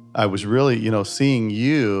 I was really, seeing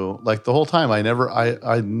you the whole time. I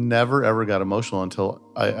never ever got emotional until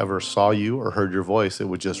I ever saw you or heard your voice. It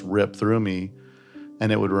would just rip through me,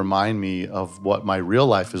 and it would remind me of what my real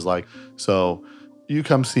life is like. So you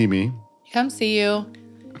come see me. Come see you.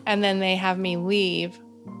 And then they have me leave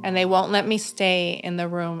And they won't let me stay in the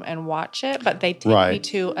room and watch it, but they take me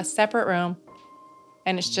to a separate room,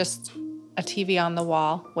 and it's just a TV on the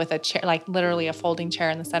wall with a chair, like literally a folding chair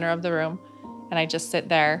in the center of the room. And I just sit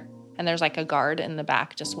there, and there's like a guard in the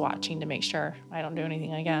back just watching to make sure I don't do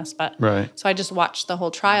anything, I guess. But so I just watched the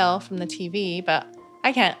whole trial from the TV, but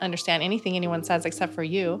I can't understand anything anyone says except for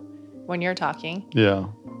you when you're talking. Yeah.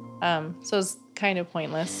 So it's kind of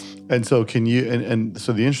pointless. And so can you, and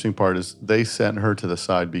so the interesting part is they sent her to the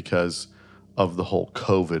side because of the whole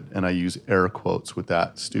COVID. And I use air quotes with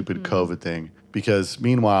that stupid COVID thing. Because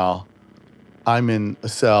meanwhile, I'm in a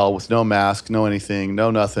cell with no mask, no anything,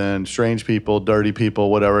 no nothing, strange people, dirty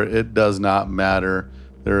people, whatever. It does not matter.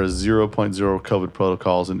 There is 0.0 COVID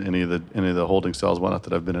protocols in any of the holding cells, whatnot,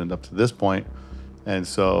 that I've been in up to this point. And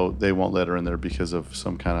so they won't let her in there because of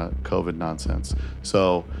some kind of COVID nonsense.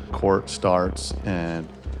 So court starts and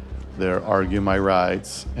they're arguing my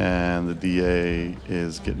rights, and the DA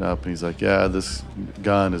is getting up and he's like, yeah, this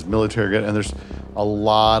gun is military gun. And there's a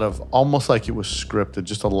lot of, almost like it was scripted,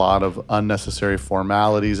 just a lot of unnecessary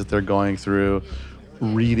formalities that they're going through,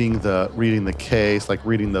 reading the case, like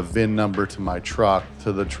reading the VIN number to my truck,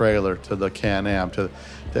 to the trailer, to the Can-Am, to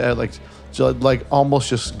like almost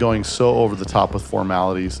just going so over the top with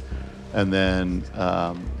formalities. And then,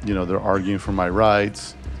 they're arguing for my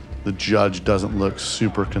rights. The judge doesn't look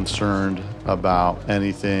super concerned about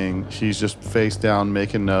anything. She's just face down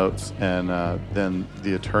making notes. And then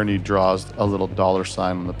the attorney draws a little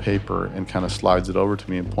 $sign on the paper and kind of slides it over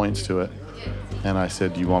to me and points to it. And I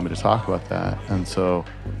said, do you want me to talk about that? And so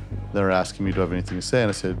they're asking me, do I have anything to say? And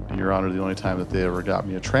I said, Your Honor, the only time that they ever got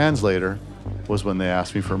me a translator was when they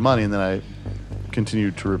asked me for money. And then I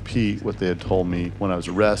continued to repeat what they had told me when I was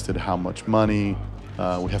arrested, how much money,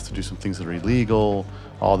 we have to do some things that are illegal,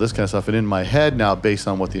 all this kind of stuff. And in my head now, based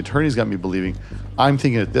on what the attorneys got me believing, I'm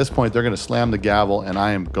thinking at this point, they're going to slam the gavel and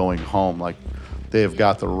I am going home. Like, they have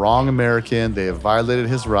got the wrong American, they have violated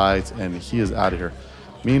his rights, and he is out of here.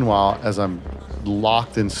 Meanwhile, as I'm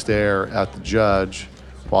locked in stare at the judge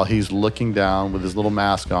while he's looking down with his little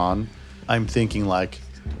mask on, I'm thinking like,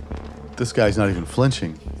 this guy's not even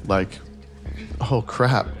flinching. Like, oh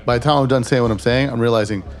crap. By the time I'm done saying what I'm saying, I'm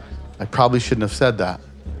realizing I probably shouldn't have said that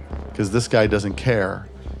because this guy doesn't care.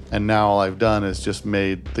 And now all I've done is just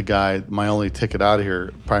made the guy, my only ticket out of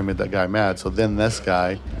here, probably made that guy mad. So then this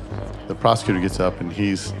guy, the prosecutor, gets up and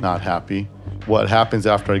he's not happy. What happens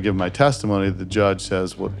after I give my testimony, the judge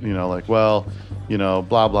says, blah,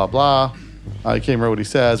 blah, blah. I can't remember what he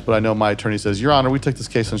says, but I know my attorney says, Your Honor, we took this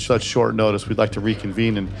case on such short notice. We'd like to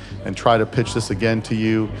reconvene and try to pitch this again to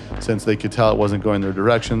you since they could tell it wasn't going their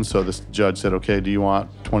direction. So this judge said, okay, do you want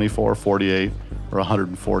 24, 48, or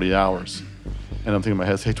 140 hours? And I'm thinking in my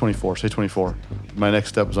head, say 24. My next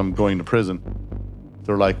step is I'm going to prison.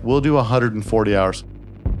 They're like, we'll do 140 hours.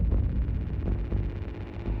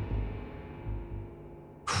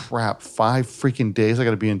 Crap, 5 freaking days I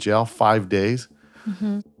got to be in jail, 5 days?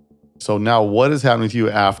 Mm-hmm. So now what is happening with you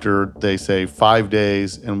after they say 5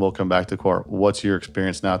 days and we'll come back to court? What's your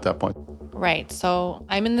experience now at that point? Right. So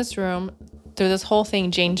I'm in this room. Through this whole thing,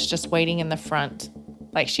 Jane's just waiting in the front.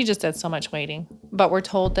 Like, she just did so much waiting. But we're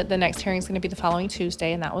told that the next hearing is going to be the following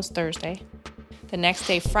Tuesday, and that was Thursday. The next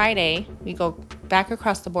day, Friday, we go back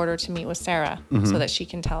across the border to meet with Sarah so that she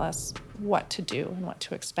can tell us what to do and what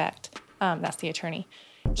to expect. That's the attorney.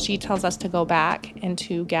 She tells us to go back and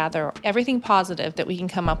to gather everything positive that we can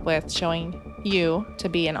come up with, showing you to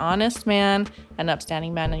be an honest man, an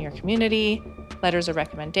upstanding man in your community, letters of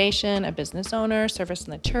recommendation, a business owner, service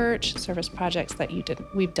in the church, service projects that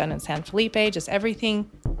we've done in San Felipe, just everything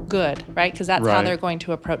good, right? Because that's how they're going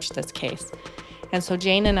to approach this case. And so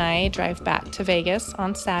Jane and I drive back to Vegas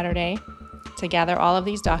on Saturday to gather all of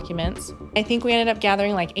these documents. I think we ended up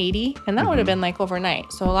gathering like 80, and that would have been like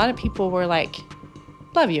overnight. So a lot of people were like,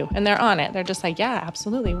 love you, and they're on it. They're just like, yeah,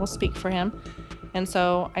 absolutely, we'll speak for him. And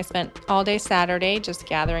so I spent all day Saturday just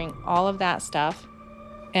gathering all of that stuff.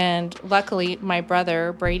 And luckily, my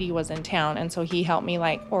brother, Brady, was in town, and so he helped me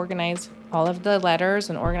like organize all of the letters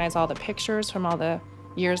and organize all the pictures from all the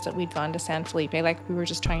years that we'd gone to San Felipe. Like, we were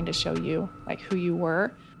just trying to show you like who you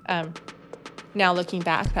were. Now looking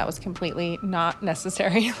back, that was completely not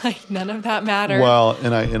necessary. Like, none of that mattered. Well,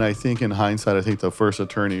 and I think in hindsight, I think the first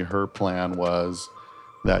attorney, her plan was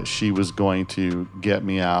that she was going to get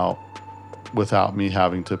me out without me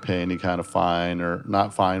having to pay any kind of fine, or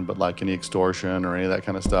not fine, but like any extortion or any of that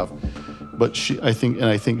kind of stuff. But I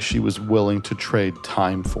think she was willing to trade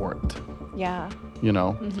time for it. Yeah. You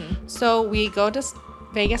know? Mm-hmm. So we go to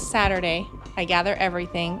Vegas Saturday. I gather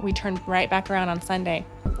everything. We turn right back around on Sunday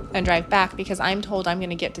and drive back because I'm told I'm going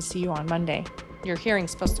to get to see you on Monday. Your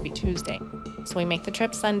hearing's supposed to be Tuesday. So we make the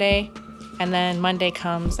trip Sunday, and then Monday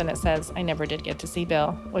comes and it says, I never did get to see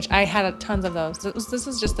Bill, which I had tons of those. This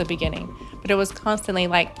is just the beginning, but it was constantly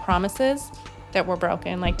like promises that were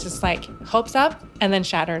broken, like just like hopes up and then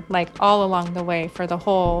shattered, like all along the way for the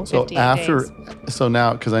whole 58 days. So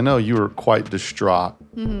now, because I know you were quite distraught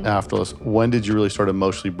after this, when did you really start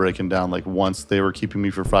emotionally breaking down? Like once they were keeping me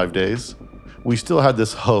for 5 days, we still had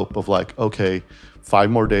this hope of like, okay,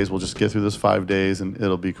 5 more days, we'll just get through this 5 days and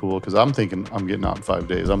it'll be cool. Because I'm thinking I'm getting out in 5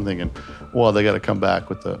 days. I'm thinking, well, they got to come back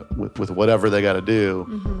with whatever they got to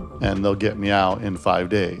do, and they'll get me out in 5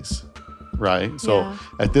 days, right? So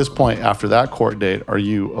at this point, after that court date, are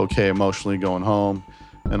you okay emotionally going home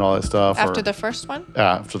and all that stuff? After the first one?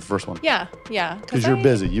 Yeah, after the first one. Yeah. Because you're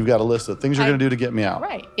busy. You've got a list of things you're going to do to get me out.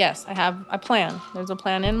 Right. Yes, I have a plan. There's a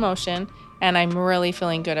plan in motion. And I'm really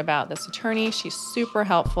feeling good about this attorney. She's super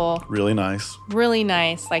helpful. Really nice. Really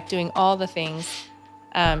nice, like doing all the things.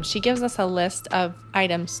 She gives us a list of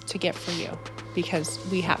items to get for you because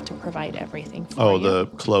we have to provide everything for you. Oh, the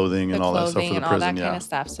clothing and all that stuff for the and prison, all that kind of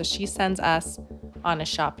stuff. So she sends us on a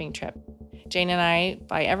shopping trip. Jane and I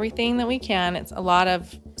buy everything that we can. It's a lot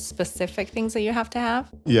of specific things that you have to have.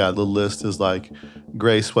 Yeah, the list is like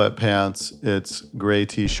gray sweatpants, it's gray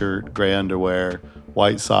t-shirt, gray underwear,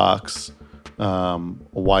 white socks,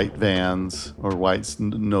 white Vans or white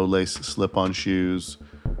no lace slip-on shoes,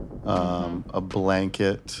 a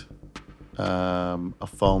blanket, a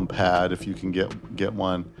foam pad if you can get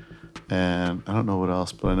one, and I don't know what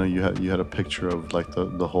else, but I know you had a picture of like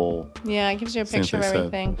the whole. Yeah, it gives you a picture of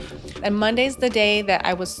everything. And Monday's the day that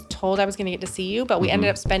I was told I was going to get to see you, but we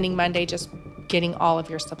ended up spending Monday just getting all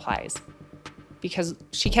of your supplies. Because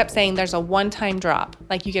she kept saying there's a one-time drop.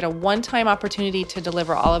 Like you get a one-time opportunity to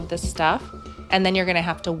deliver all of this stuff, and then you're going to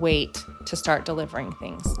have to wait to start delivering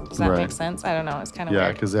things. Does that make sense? I don't know. It's kind of weird.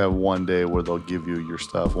 Yeah, because they have one day where they'll give you your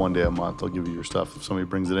stuff. One day a month, they'll give you your stuff. If somebody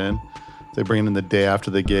brings it in, if they bring it in the day after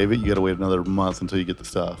they gave it, you got to wait another month until you get the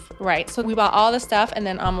stuff. Right. So we bought all the stuff, and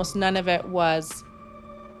then almost none of it was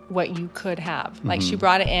what you could have. Like she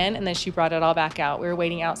brought it in, and then she brought it all back out. We were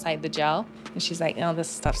waiting outside the jail, and she's like, no,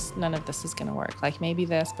 none of this is going to work. Like maybe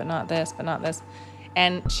this, but not this, but not this.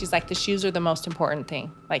 And she's like, the shoes are the most important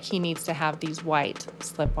thing. Like he needs to have these white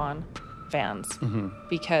slip-on Vans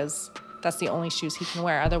because that's the only shoes he can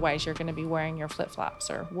wear. Otherwise, you're going to be wearing your flip-flops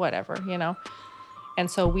or whatever, you know? And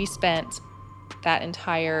so we spent that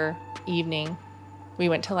entire evening. We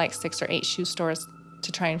went to like 6 or 8 shoe stores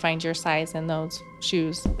to try and find your size in those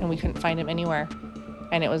shoes, and we couldn't find them anywhere.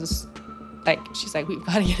 And it was like, she's like, we've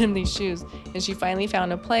got to get him these shoes. And she finally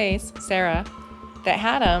found a place, Sarah, that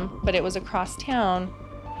had them, but it was across town,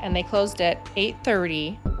 and they closed at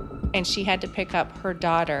 8:30, and she had to pick up her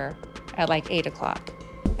daughter at like 8 o'clock.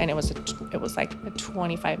 And it was like a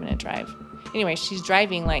 25-minute drive. Anyway, she's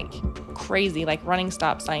driving like crazy, like running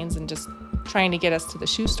stop signs and just trying to get us to the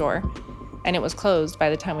shoe store. And it was closed by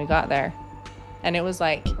the time we got there. And it was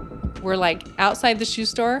like, we're like outside the shoe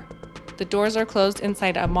store, the doors are closed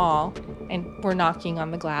inside a mall, and we're knocking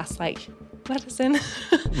on the glass like, let us in.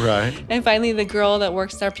 Right. And finally the girl that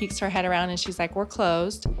works there peeks her head around and she's like, we're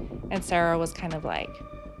closed. And Sarah was kind of like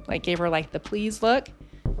gave her like the please look.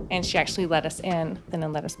 And she actually let us in and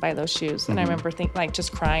then let us buy those shoes. And I remember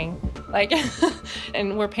just crying, like,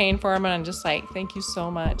 and we're paying for them. And I'm just like, thank you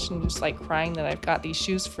so much. And just like crying that I've got these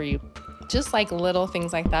shoes for you. Just like little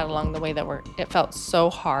things like that along the way it felt so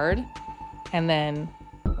hard. And then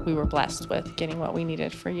we were blessed with getting what we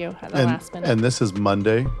needed for you at the last minute. And this is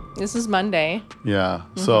Monday? This is Monday. Yeah.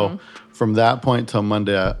 So from that point till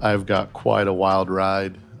Monday, I've got quite a wild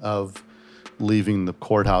ride of leaving the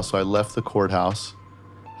courthouse. So I left the courthouse.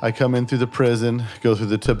 I come in through the prison, go through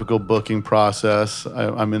the typical booking process.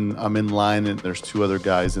 I'm in line, and there's 2 other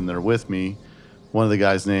guys in there with me. One of the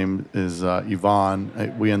guys' name is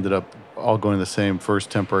Yvonne. We ended up all going to the same first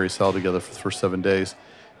temporary cell together for the first 7 days.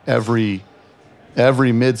 Every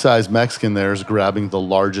mid-sized Mexican there is grabbing the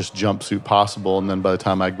largest jumpsuit possible, and then by the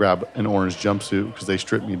time I grab an orange jumpsuit, because they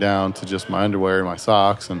stripped me down to just my underwear and my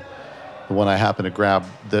socks, and the one I happen to grab,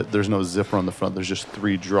 there's no zipper on the front. There's just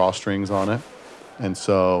 3 drawstrings on it. And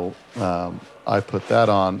so I put that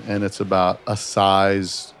on, and it's about a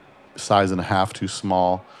size and a half too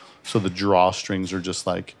small. So the drawstrings are just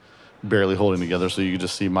like barely holding together. So you can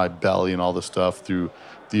just see my belly and all the stuff through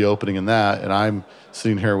the opening in that. And I'm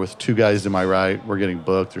sitting here with 2 guys to my right. We're getting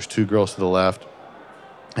booked. There's 2 girls to the left.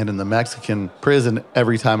 And in the Mexican prison,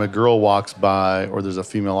 every time a girl walks by or there's a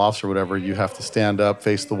female officer or whatever, you have to stand up,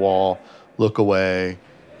 face the wall, look away,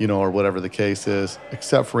 or whatever the case is,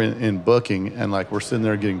 except for in booking. And like we're sitting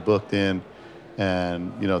there getting booked in,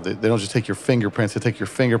 and they don't just take your fingerprints, they take your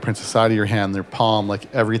fingerprints, the side of your hand, their palm,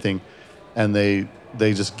 like everything. and they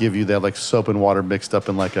just give you, they have like soap and water mixed up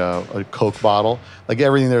in like a Coke bottle. Like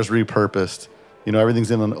everything there's repurposed. You know, everything's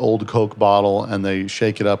in an old Coke bottle, and they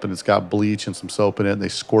shake it up, and it's got bleach and some soap in it, and they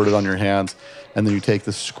squirt it on your hands. And then you take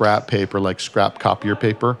the scrap paper, like scrap copier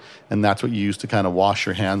paper, and that's what you use to kind of wash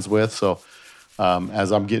your hands with. So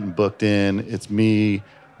as I'm getting booked in, it's me,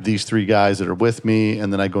 these 3 guys that are with me,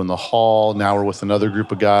 and then I go in the hall. Now we're with another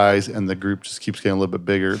group of guys, and the group just keeps getting a little bit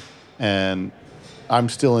bigger. And I'm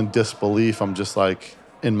still in disbelief. I'm just like,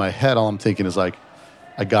 in my head, all I'm thinking is like,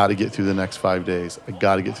 I got to get through the next 5 days. I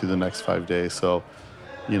got to get through the next 5 days. So,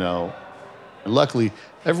 you know, luckily,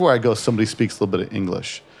 everywhere I go, somebody speaks a little bit of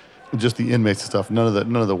English. Just the inmates and stuff. None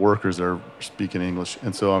of the workers are speaking English.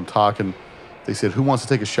 And so I'm talking. They said, "Who wants to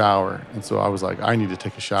take a shower?" And so I was like, "I need to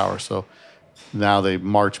take a shower." So now they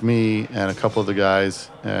march me and a couple of the guys.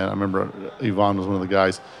 And I remember Yvonne was one of the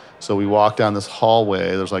guys. So we walk down this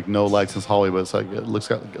hallway. There's like no lights in this hallway, but it's like, it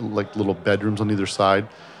looks like little bedrooms on either side.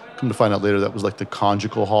 Come to find out later, that was like the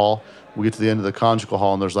conjugal hall. We get to the end of the conjugal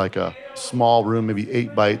hall, and there's like a small room, maybe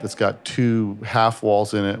 8 by 8, that's got 2 half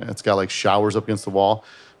walls in it. And it's got like showers up against the wall,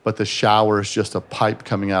 but the shower is just a pipe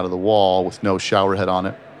coming out of the wall with no shower head on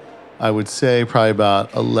it. I would say probably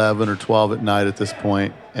about 11 or 12 at night at this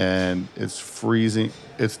point, and it's freezing.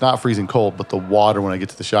 It's not freezing cold, but the water when I get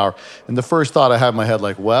to the shower. And the first thought I have in my head,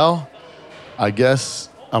 like, well, I guess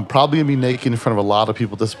I'm probably gonna be naked in front of a lot of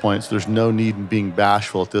people at this point, so there's no need in being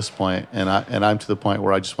bashful at this point. And I'm to the point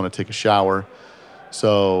where I just want to take a shower.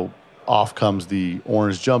 So off comes the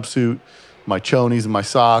orange jumpsuit, my chonies and my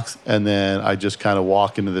socks, and then I just kind of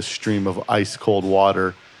walk into this stream of ice cold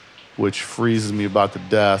water, which freezes me about to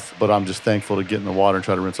death. But I'm just thankful to get in the water and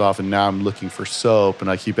try to rinse off. And now I'm looking for soap, and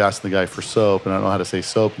I keep asking the guy for soap, and I don't know how to say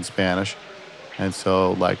soap in Spanish. And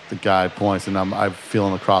so like the guy points, and I'm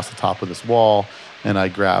feeling across the top of this wall. And I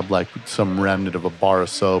grab like some remnant of a bar of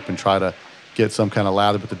soap and try to get some kind of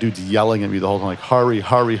lather. But the dude's yelling at me the whole time, like, hurry,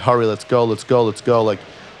 hurry, hurry, let's go, let's go, let's go. Like,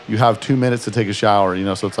 you have 2 minutes to take a shower, you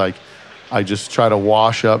know? So it's like, I just try to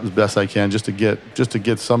wash up as best I can just to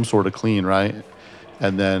get some sort of clean, right?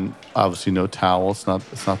 And then obviously no towel. It's not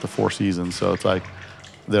the Four Seasons. So it's like,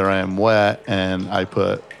 there I am wet, and I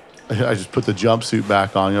just put the jumpsuit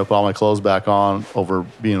back on, you know, put all my clothes back on over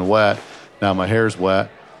being wet. Now my hair's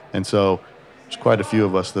wet. And so there's quite a few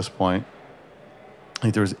of us at this point. I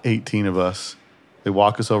think there was 18 of us. They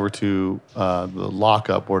walk us over to the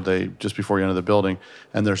lockup where just before you enter the building,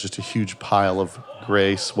 and there's just a huge pile of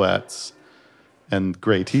gray sweats and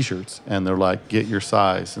gray T-shirts. And they're like, get your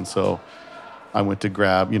size. And so I went to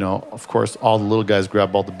grab, you know, of course, all the little guys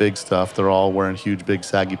grab all the big stuff. They're all wearing huge, big,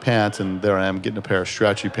 saggy pants. And there I am getting a pair of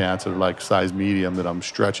stretchy pants that are like size medium that I'm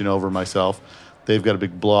stretching over myself. They've got a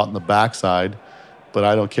big blowout in the backside. But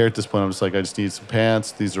I don't care at this point. I'm just like, I just need some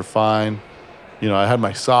pants. These are fine. You know, I had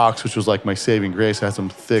my socks, which was like my saving grace. I had some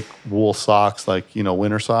thick wool socks, like, you know,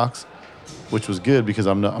 winter socks, which was good because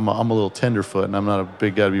I'm a little tenderfoot, and I'm not a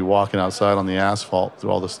big guy to be walking outside on the asphalt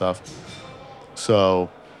through all this stuff. So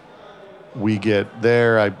we get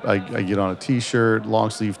there. I get on a T-shirt, long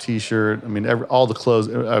sleeve T-shirt. I mean, all the clothes.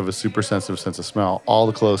 I have a super sensitive sense of smell. All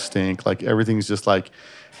the clothes stink. Like everything's just like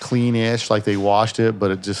clean-ish, like they washed it, but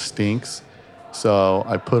it just stinks. So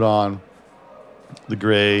I put on the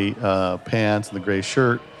gray pants and the gray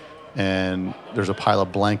shirt, and there's a pile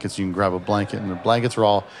of blankets. You can grab a blanket, and the blankets are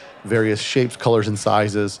all various shapes, colors, and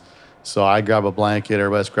sizes. So I grab a blanket,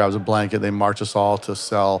 everybody else grabs a blanket. They march us all to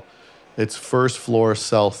cell. It's first floor,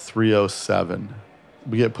 cell 307.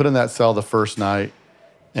 We get put in that cell the first night,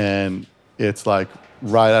 and it's like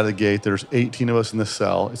right out of the gate, there's 18 of us in the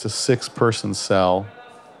cell. It's a 6-person cell,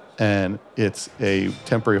 and it's a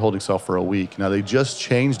temporary holding cell for a week. Now, they just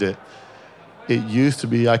changed it. It used to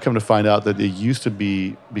be, I come to find out that it used to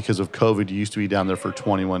be, because of COVID, you used to be down there for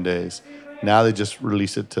 21 days. Now they just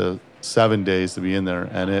released it to 7 days to be in there,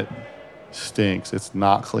 and it stinks. It's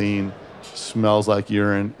not clean, smells like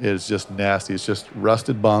urine. It's just nasty. It's just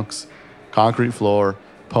rusted bunks, concrete floor,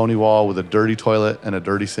 pony wall with a dirty toilet and a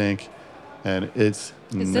dirty sink, and Is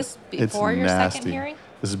this before your second hearing?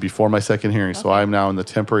 This is before my second hearing. Okay. So I'm now in the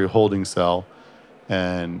temporary holding cell,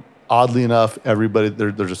 and oddly enough, everybody,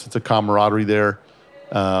 there's just such a camaraderie there,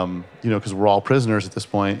 you know, because we're all prisoners at this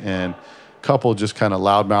point, and a couple just kind of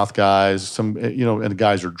loudmouth guys, some, you know, and the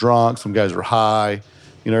guys are drunk, some guys are high,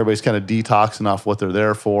 you know, everybody's kind of detoxing off what they're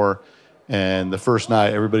there for. And the first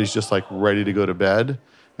night, everybody's just like ready to go to bed.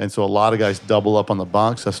 And so a lot of guys double up on the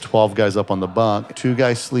bunks. That's 12 guys up on the bunk. 2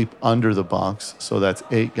 guys sleep under the bunks. So that's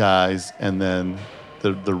 8 guys. And then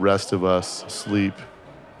the rest of us sleep,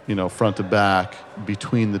 you know, front to back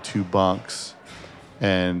between the 2 bunks.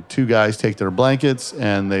 And 2 guys take their blankets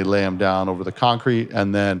and they lay them down over the concrete.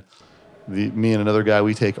 And then me and another guy,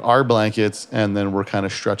 we take our blankets and then we're kind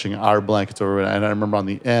of stretching our blankets over. And I remember on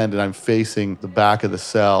the end, and I'm facing the back of the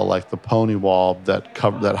cell, like the pony wall that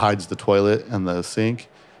hides the toilet and the sink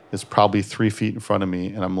is probably 3 feet in front of me.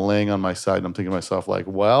 And I'm laying on my side and I'm thinking to myself like,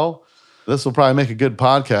 well, this will probably make a good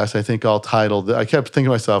podcast. I think I'll title, I kept thinking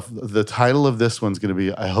to myself, the title of this one's going to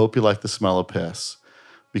be, I hope you like the smell of piss.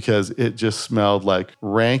 Because it just smelled like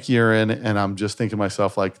rank urine, and I'm just thinking to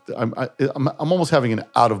myself, like, I'm almost having an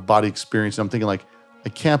out-of-body experience. I'm thinking, like, I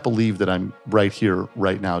can't believe that I'm right here,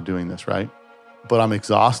 right now doing this, right? But I'm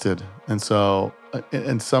exhausted. And so,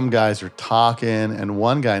 and some guys are talking, and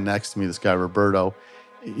one guy next to me, this guy, Roberto,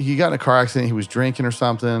 he got in a car accident. He was drinking or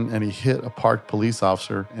something, and he hit a parked police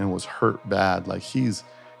officer and was hurt bad. Like, he's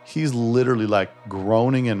literally like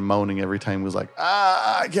groaning and moaning every time he was like,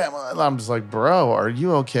 I can't. I'm just like, bro, are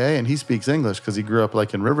you okay? And he speaks English because he grew up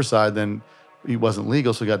like in Riverside. Then he wasn't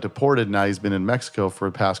legal, so he got deported. Now he's been in Mexico for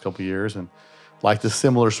the past couple of years. And like the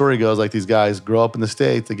similar story goes, like these guys grow up in the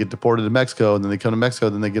States, they get deported to Mexico, and then they come to Mexico,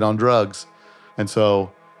 then they get on drugs. And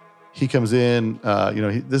so he comes in,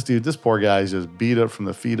 this poor guy is just beat up from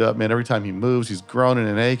the feet up, man. Every time he moves, he's groaning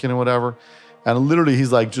and aching and whatever. And literally,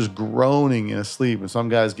 he's like just groaning in his sleep. And some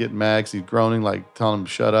guys get mad 'cause he's groaning, like telling him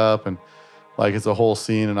to shut up. And like it's a whole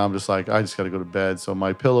scene. And I'm just like, I just got to go to bed. So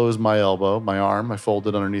my pillow is my elbow, my arm. I fold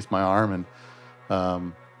it underneath my arm.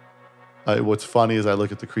 And what's funny is I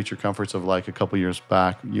look at the creature comforts of like a couple years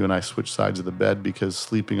back. You and I switched sides of the bed because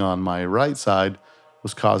sleeping on my right side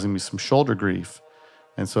was causing me some shoulder grief.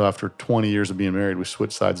 And so after 20 years of being married, we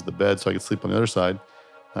switched sides of the bed so I could sleep on the other side.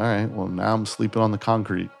 All right, well, now I'm sleeping on the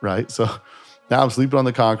concrete, right? So now I'm sleeping on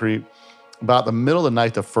the concrete. About the middle of the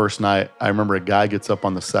night, the first night, I remember a guy gets up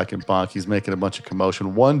on the second bunk. He's making a bunch of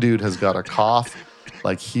commotion. One dude has got a cough,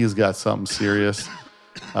 like he's got something serious.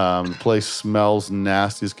 The place smells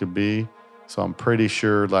nasty as could be. So I'm pretty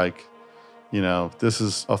sure, like, this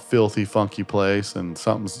is a filthy, funky place, and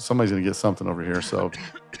somebody's gonna get something over here. So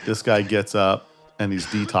this guy gets up and he's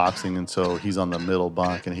detoxing, and so he's on the middle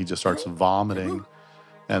bunk and he just starts vomiting,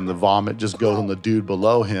 and the vomit just goes on the dude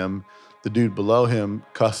below him. The dude below him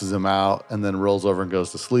cusses him out and then rolls over and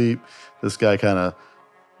goes to sleep. This guy kind of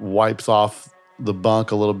wipes off the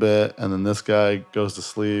bunk a little bit, and then this guy goes to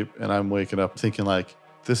sleep, and I'm waking up thinking like,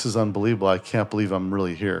 this is unbelievable. I can't believe I'm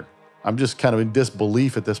really here. I'm just kind of in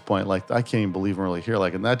disbelief at this point. Like, I can't even believe I'm really here.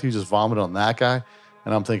 Like, and that dude just vomited on that guy.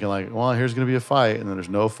 And I'm thinking like, well, here's going to be a fight. And then there's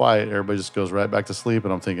no fight. Everybody just goes right back to sleep.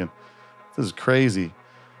 And I'm thinking, this is crazy.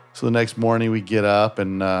 So the next morning we get up,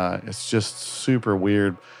 and it's just super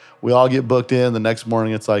weird. We all get booked in. The next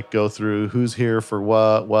morning it's like, go through who's here for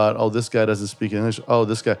what. Oh, this guy doesn't speak English. Oh,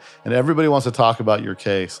 this guy. And everybody wants to talk about your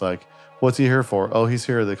case. Like, what's he here for? Oh, he's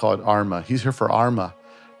here. They call it ARMA. He's here for ARMA.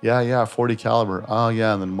 Yeah, 40 caliber. Oh,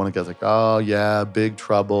 yeah. And then one guy's like, oh, yeah, big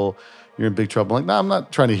trouble. You're in big trouble. I'm like, no, I'm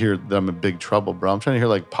not trying to hear that I'm in big trouble, bro. I'm trying to hear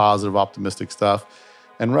like positive, optimistic stuff.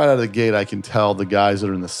 And right out of the gate, I can tell the guys that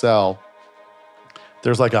are in the cell,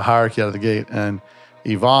 there's like a hierarchy out of the gate. And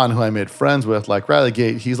Yvonne, who I made friends with, like right out of the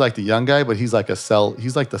gate, he's like the young guy, but he's like the cell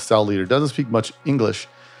leader. Doesn't speak much English.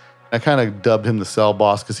 I kind of dubbed him the cell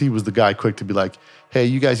boss because he was the guy quick to be like, hey,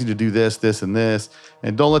 you guys need to do this, this, and this.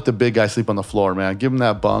 And don't let the big guy sleep on the floor, man. Give him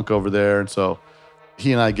that bunk over there. And so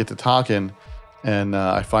he and I get to talking, and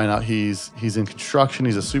I find out he's in construction.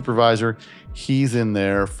 He's a supervisor. He's in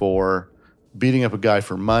there for beating up a guy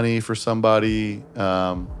for money for somebody.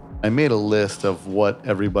 I made a list of what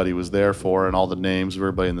everybody was there for and all the names of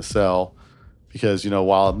everybody in the cell. Because,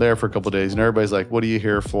 while I'm there for a couple of days, and everybody's like, what are you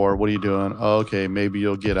here for? What are you doing? Oh, okay, maybe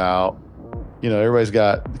you'll get out. Everybody's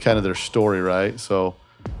got kind of their story, right? So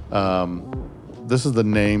this is the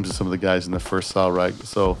names of some of the guys in the first cell, right?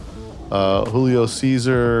 So Julio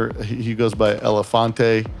Caesar, he goes by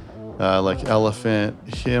Elefante, like elephant.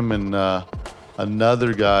 Him and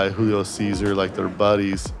another guy, Julio Caesar, like they're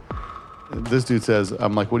buddies. This dude says,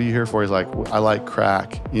 I'm like, what are you here for? He's like, I like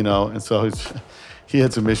crack, and so he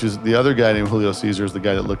had some issues. The other guy named Julio Caesar is the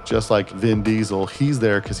guy that looked just like Vin Diesel. He's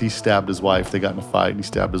there because he stabbed his wife. They got in a fight and he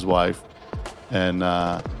stabbed his wife. And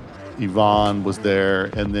Yvonne was there.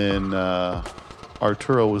 And then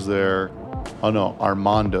Arturo was there. Oh no,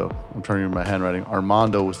 Armando. I'm trying to remember my handwriting.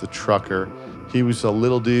 Armando was the trucker. He was a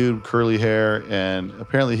little dude, curly hair. And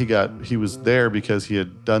apparently he was there because he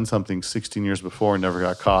had done something 16 years before and never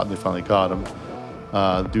got caught. And they finally caught him.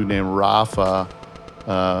 A dude named Rafa.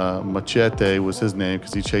 Machete was his name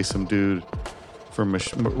because he chased some dude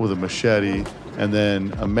with a machete. And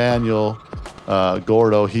then Emmanuel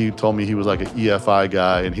Gordo, he told me he was like an EFI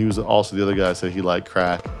guy, and he was also the other guy that said he liked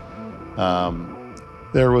crack.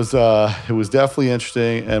 It was definitely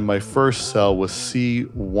interesting, and my first cell was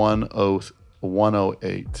C103.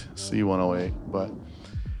 108, C108. But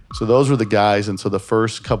so those were the guys. And so the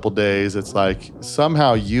first couple days, it's like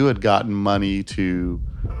somehow you had gotten money to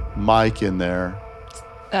Mike in there.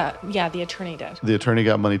 Yeah, the attorney did. The attorney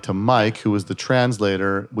got money to Mike, who was the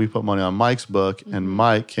translator. We put money on Mike's book, and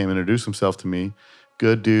Mike came and introduced himself to me.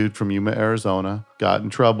 Good dude from Yuma, Arizona. Got in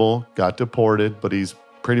trouble, got deported, but he's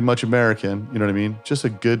pretty much American. You know what I mean? Just a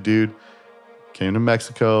good dude. Came to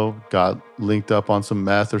Mexico, got linked up on some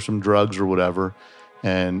meth or some drugs or whatever.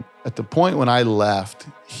 And at the point when I left,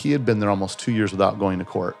 he had been there almost 2 years without going to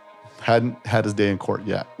court. Hadn't had his day in court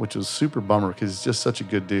yet, which was super bummer because he's just such a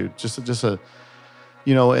good dude. Just a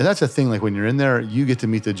you know, and that's the thing, like when you're in there, you get to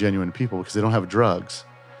meet the genuine people because they don't have drugs.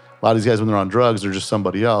 A lot of these guys, when they're on drugs, they're just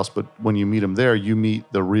somebody else. But when you meet them there, you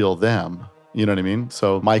meet the real them. You know what I mean?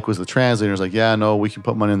 So Mike was the translator. He was like, yeah, no, we can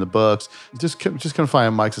put money in the books. Just couldn't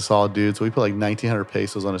find Mike's a solid dude. So we put like 1,900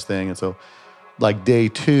 pesos on his thing. And so like day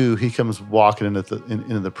 2, he comes walking into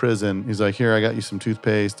the prison. He's like, here, I got you some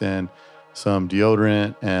toothpaste and some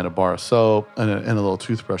deodorant and a bar of soap and a little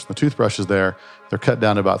toothbrush. And the toothbrush is there. They're cut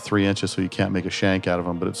down to about 3 inches so you can't make a shank out of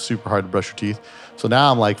them, but it's super hard to brush your teeth. So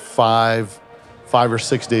now I'm like 5 or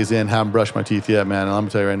 6 days in, haven't brushed my teeth yet, man. And let me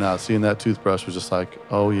tell you right now, seeing that toothbrush was just like,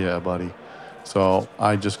 oh yeah, buddy. So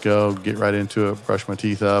I just go get right into it, brush my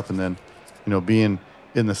teeth up, and then, you know, being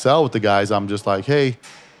in the cell with the guys, I'm just like, hey,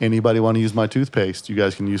 anybody want to use my toothpaste? You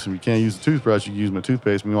guys can use some. You can't use the toothbrush, you can use my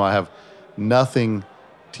toothpaste. Meanwhile, I have nothing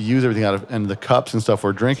to use everything out of, and the cups and stuff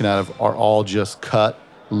we're drinking out of are all just cut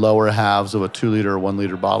lower halves of a 2-liter or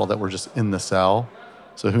 1-liter bottle that were just in the cell.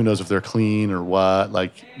 So who knows if they're clean or what?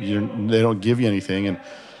 Like they don't give you anything. And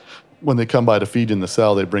when they come by to feed you in the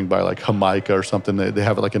cell, they bring by like Jamaica or something. They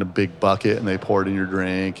have it like in a big bucket and they pour it in your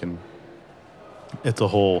drink, and it's a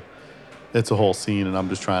whole scene. And I'm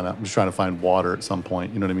just trying to find water at some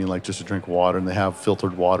point. You know what I mean? Like just to drink water, and they have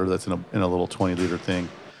filtered water that's in a little 20-liter thing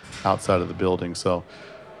outside of the building. So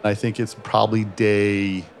I think it's probably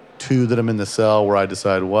day 2 that I'm in the cell where I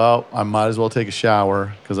decide, well, I might as well take a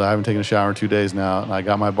shower because I haven't taken a shower in 2 days now. And I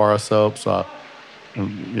got my bar of soap, so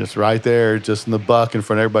I'm just right there, just in the buck in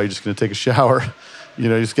front of everybody, just going to take a shower. You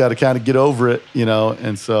know, you just got to kind of get over it, you know.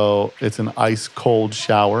 And so it's an ice cold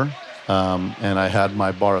shower. And I had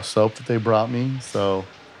my bar of soap that they brought me. So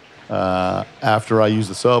after I used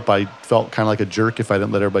the soap, I felt kind of like a jerk if I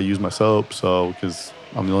didn't let everybody use my soap. So because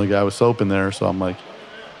I'm the only guy with soap in there, so I'm like,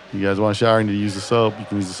 you guys want to shower and you use the soap, you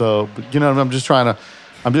can use the soap. But, you know, I'm just trying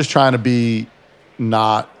to be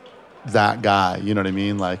not that guy, you know what I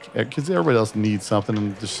mean? Like, because everybody else needs something,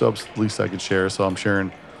 and the soap's the least I could share, so I'm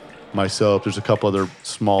sharing my soap. There's a couple other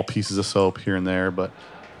small pieces of soap here and there, but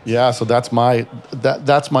yeah, so that's my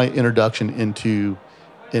introduction into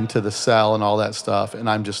the cell and all that stuff. And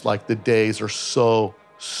I'm just like, the days are so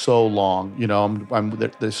long. You know,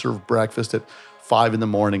 they serve breakfast at 5 in the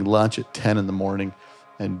morning, lunch at 10 in the morning,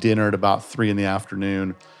 and dinner at about 3 in the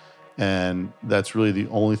afternoon. And that's really the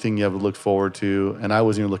only thing you have to look forward to. And I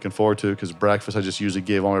wasn't even looking forward to it because breakfast, I just usually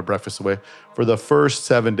gave all my breakfast away. For the first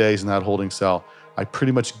 7 days in that holding cell, I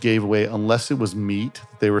pretty much gave away, unless it was meat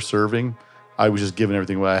that they were serving, I was just giving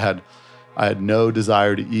everything away. I had no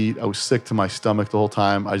desire to eat. I was sick to my stomach the whole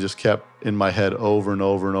time. I just kept in my head over and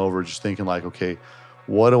over and over, just thinking like, okay,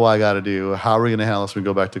 what do I got to do? How are we going to handle this when we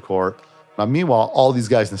go back to court? Now, meanwhile, all these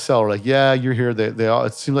guys in the cell are like, yeah, you're here. They all,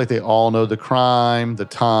 it seems like they all know the crime, the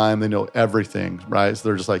time, they know everything, right? So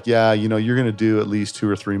they're just like, yeah, you know, you're going to do at least 2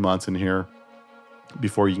 or 3 months in here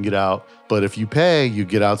before you can get out. But if you pay, you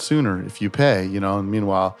get out sooner if you pay, you know. And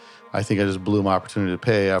meanwhile, I think I just blew my opportunity to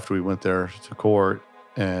pay after we went there to court.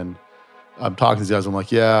 And I'm talking to these guys. I'm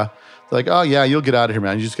like, yeah. They're like, oh, yeah, you'll get out of here,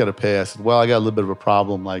 man. You just got to pay. I said, well, I got a little bit of a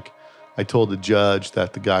problem. Like, I told the judge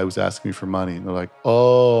that the guy was asking me for money. And they're like,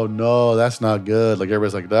 oh, no, that's not good. Like,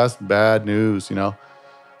 everybody's like, that's bad news, you know?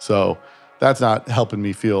 So that's not helping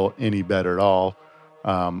me feel any better at all.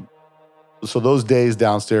 So those days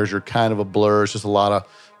downstairs are kind of a blur. It's just a lot of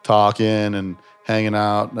talking and hanging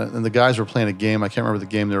out. And the guys were playing a game. I can't remember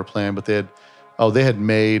the game they were playing, but they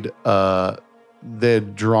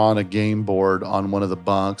had drawn a game board on one of the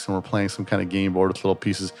bunks and were playing some kind of game board with little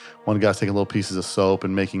pieces. One guy's taking little pieces of soap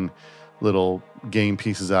and making little game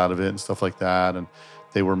pieces out of it and stuff like that. And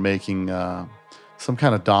they were making some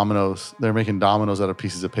kind of dominoes. They're making dominoes out of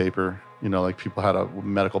pieces of paper. You know, like people had a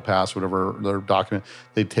medical pass, whatever, their document,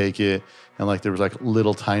 they'd take it. And like there was like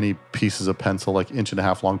little tiny pieces of pencil, like 1.5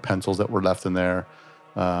 inch long pencils that were left in there.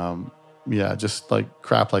 Yeah, just like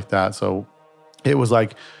crap like that. So it was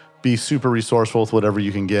like, be super resourceful with whatever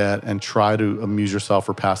you can get and try to amuse yourself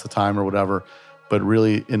or pass the time or whatever. But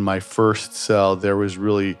really, in my first cell, there was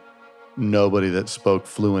really nobody that spoke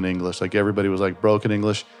fluent English. Like everybody was like broken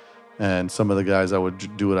English. And some of the guys I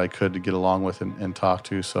would do what I could to get along with and talk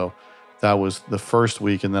to. So that was the first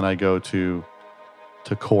week. And then I go to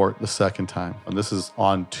court the second time. And this is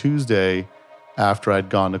on Tuesday after I'd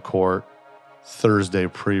gone to court Thursday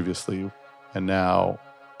previously. And now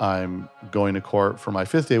I'm going to court for my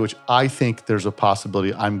fifth day, which I think there's a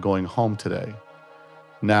possibility I'm going home today.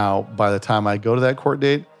 Now, by the time I go to that court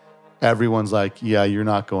date, everyone's like, yeah, you're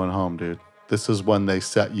not going home, dude. This is when they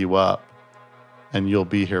set you up and you'll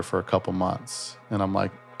be here for a couple months. And I'm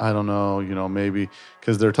like, I don't know, maybe,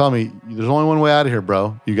 because they're telling me there's only one way out of here,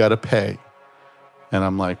 bro. You got to pay. And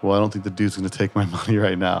I'm like, well, I don't think the dude's going to take my money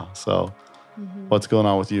right now. So what's going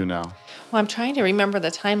on with you now? Well, I'm trying to remember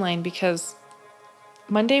the timeline because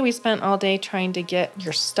Monday we spent all day trying to get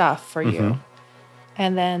your stuff for you.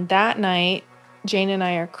 And then that night, Jane and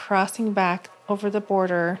I are crossing back over the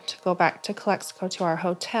border to go back to Calexico to our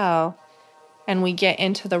hotel. And we get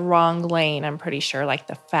into the wrong lane, I'm pretty sure, like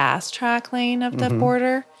the fast track lane of the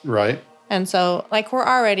border. Right. And so, like, we're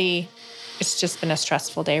already, it's just been a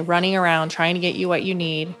stressful day running around trying to get you what you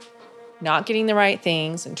need, not getting the right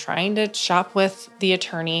things, and trying to shop with the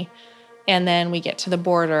attorney. And then we get to the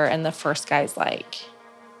border, and the first guy's like,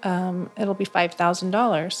 it'll be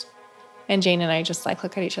 $5,000. And Jane and I just, like,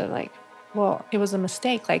 look at each other like, well, it was a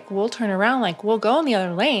mistake. Like, we'll turn around. Like, we'll go in the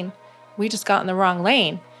other lane. We just got in the wrong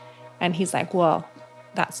lane. And he's like, well,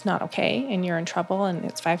 that's not okay, and you're in trouble, and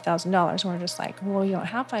it's $5,000. And we're just like, well, you don't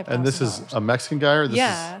have $5,000. And this is a Mexican guy, or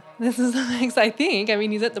this is a Mex, I think. I mean,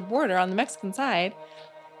 he's at the border on the Mexican side.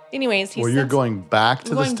 Anyways, you're going back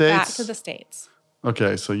to the States? Going back to the States.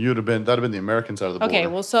 Okay, so that'd have been the American side of the border. Okay,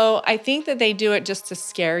 well, so I think that they do it just to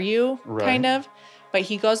scare you, kind of. But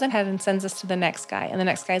he goes ahead and sends us to the next guy, and the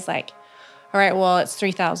next guy's like, all right, well, it's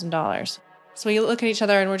 $3,000. So we look at each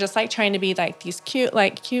other, and we're just like trying to be like these cute,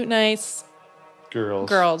 nice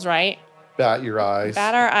girls, right? Bat your eyes.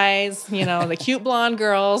 Bat our eyes, the cute blonde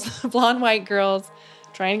girls, blonde white girls,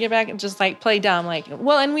 trying to get back and just like play dumb. Like,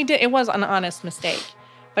 well, and we did, it was an honest mistake,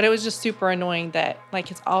 but it was just super annoying that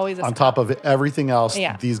like it's always on top of everything else,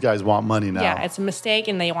 these guys want money now. Yeah, it's a mistake,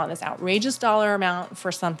 and they want this outrageous dollar amount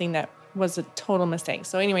for something that was a total mistake.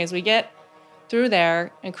 So anyways, we get through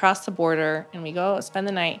there and cross the border, and we go spend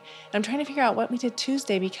the night. And I'm trying to figure out what we did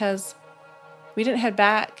Tuesday because we didn't head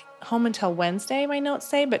back home until Wednesday, my notes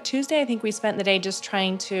say. But Tuesday, I think we spent the day just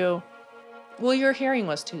trying to, well, your hearing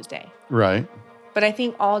was Tuesday. Right. But I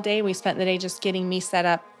think all day we spent the day just getting me set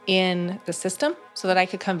up in the system so that I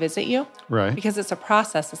could come visit you. Right. Because it's a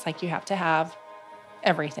process. It's like you have to have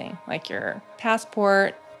everything, like your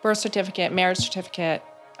passport, birth certificate, marriage certificate,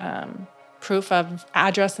 proof of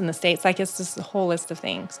address in the States. Like, it's just a whole list of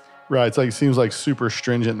things. Right. It's like, it seems like super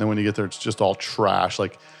stringent. And then when you get there, it's just all trash.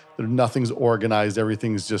 Like nothing's organized.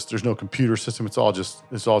 Everything's just, there's no computer system. It's all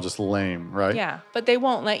just lame. Right. Yeah. But they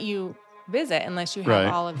won't let you visit unless you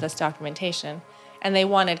have all of this documentation. And they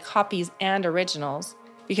wanted copies and originals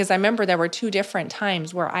because I remember there were 2 different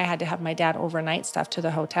times where I had to have my dad overnight stuff to the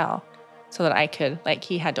hotel so that I could, like,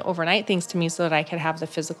 he had to overnight things to me so that I could have the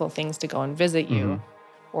physical things to go and visit you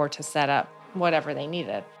or to set up whatever they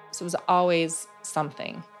needed. So it was always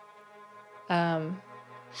something. I'm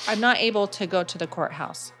not able to go to the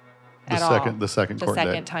courthouse at all. The second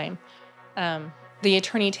time. The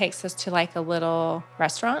attorney takes us to like a little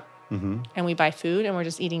restaurant and we buy food and we're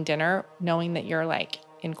just eating dinner knowing that you're like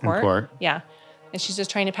in court. Yeah. And she's just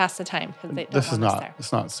trying to pass the time because they don't want us there.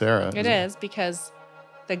 It's not Sarah. It is because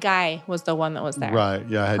the guy was the one that was there. Right.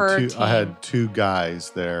 Yeah. I had 2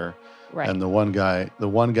 guys there. Right. And the one guy,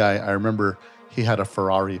 I remember he had a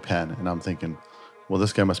Ferrari pen, and I'm thinking, well,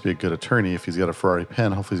 this guy must be a good attorney. If he's got a Ferrari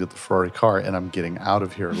pen, hopefully he's got the Ferrari car, and I'm getting out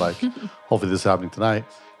of here. Like, hopefully this is happening tonight.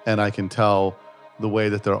 And I can tell the way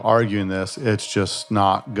that they're arguing this, it's just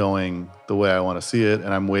not going the way I want to see it.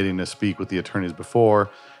 And I'm waiting to speak with the attorneys before,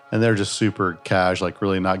 and they're just super cash, like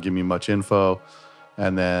really not giving me much info.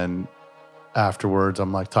 And then afterwards,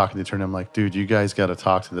 I'm like talking to the attorney. I'm like, dude, you guys got to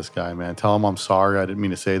talk to this guy, man. Tell him I'm sorry. I didn't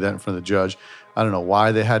mean to say that in front of the judge. I don't know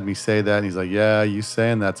why they had me say that. And he's like, yeah, you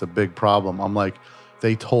saying that's a big problem. I'm like,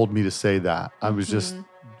 they told me to say that. I was just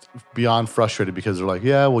beyond frustrated because they're like,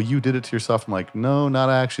 yeah, well, you did it to yourself. I'm like, no, not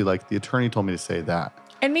actually. Like, the attorney told me to say that.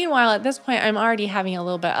 And meanwhile, at this point, I'm already having a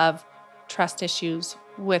little bit of trust issues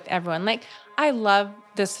with everyone. Like, I love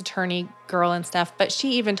this attorney girl and stuff, but she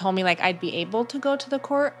even told me like I'd be able to go to the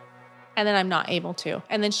court. And then I'm not able to.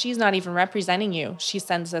 And then she's not even representing you. She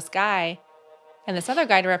sends this guy and this other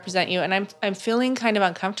guy to represent you. And I'm feeling kind of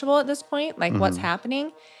uncomfortable at this point, like what's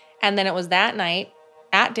happening. And then it was that night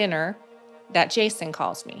at dinner that Jason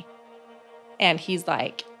calls me. And he's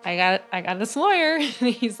like, I got this lawyer. And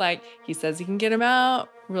he's like, he says he can get him out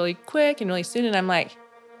really quick and really soon. And I'm like,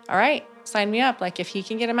 all right, sign me up. Like if he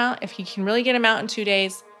can get him out, if he can really get him out in 2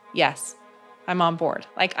 days, yes, I'm on board.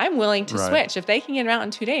 Like I'm willing to switch if they can get him out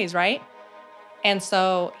in 2 days, right? And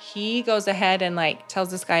so he goes ahead and like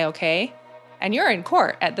tells this guy, okay, and you're in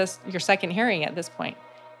court at your second hearing at this point.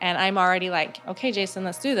 And I'm already like, okay, Jason,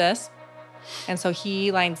 let's do this. And so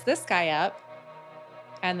he lines this guy up,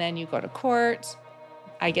 and then you go to court.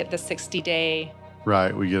 I get the 60-day.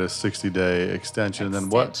 Right. We get a 60-day extension. And then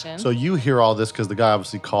what? So you hear all this because the guy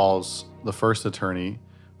obviously calls the first attorney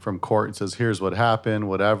from court and says, here's what happened,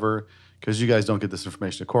 whatever. Because you guys don't get this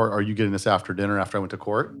information to court. Are you getting this after dinner after I went to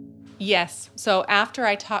court? Yes. So after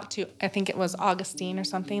I talked to, I think it was Augustine or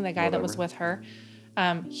something, the guy that was with her,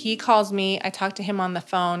 he calls me. I talked to him on the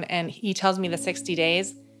phone, and he tells me the 60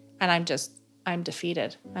 days. And I'm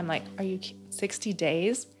defeated. I'm like, are you 60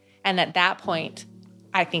 days? And at that point,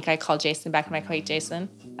 I think I called Jason back. I'm like, wait, Jason,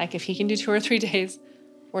 like if he can do 2 or 3 days,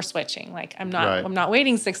 we're switching. Like I'm not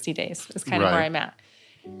waiting 60 days. It's kind of where I'm at.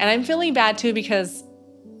 And I'm feeling bad too because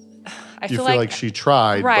I feel like she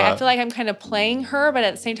tried. Right. I feel like I'm kind of playing her, but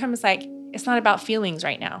at the same time, it's like, it's not about feelings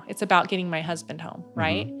right now. It's about getting my husband home,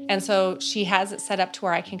 right? Mm-hmm. And so she has it set up to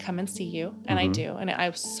where I can come and see you, and I do. And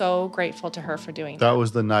I'm so grateful to her for doing that. That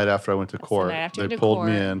was the night after I went to court. They pulled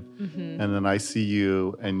me in, and then I see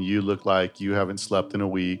you, and you look like you haven't slept in a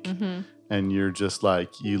week, and you're just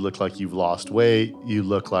like, you look like you've lost weight. You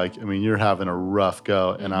look like, I mean, you're having a rough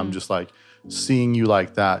go, and I'm just like, seeing you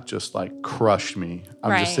like that just like crushed me.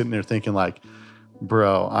 I'm just sitting there thinking like,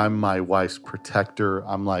 bro, I'm my wife's protector.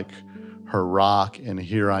 I'm like her rock, and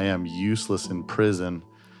here I am useless in prison,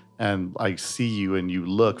 and I see you and you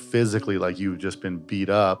look physically like you've just been beat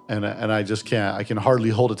up, and I just can't, I can hardly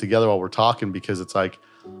hold it together while we're talking, because it's like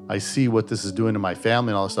I see what this is doing to my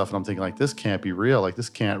family and all this stuff, and I'm thinking like, this can't be real, like this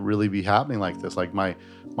can't really be happening like this, like my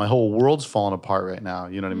whole world's falling apart right now,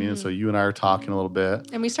 you know what I mean? And so you and I are talking a little bit,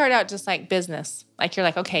 and we started out just like business, like you're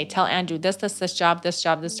like, okay, tell Andrew this job,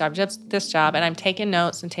 and I'm taking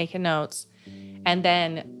notes, and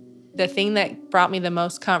then the thing that brought me the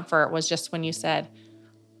most comfort was just when you said,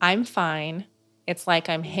 I'm fine. It's like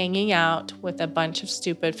I'm hanging out with a bunch of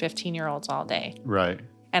stupid 15-year-olds all day. Right.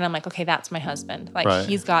 And I'm like, okay, that's my husband. Like,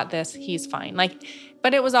 he's got this. He's fine. Like,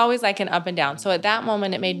 but it was always like an up and down. So at that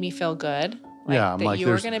moment, it made me feel good. Like, I'm that like, you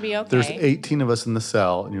were going to be okay. There's 18 of us in the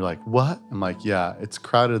cell. And you're like, what? I'm like, yeah, it's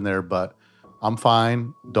crowded in there, but I'm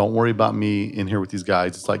fine. Don't worry about me in here with these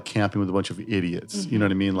guys. It's like camping with a bunch of idiots. You know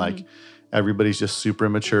what I mean? Like, everybody's just super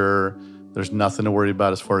immature. There's nothing to worry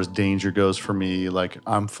about as far as danger goes for me. Like,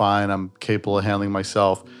 I'm fine. I'm capable of handling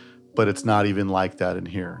myself. But it's not even like that in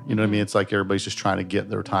here. You know what I mean? It's like everybody's just trying to get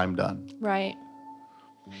their time done. Right.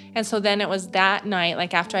 And so then it was that night,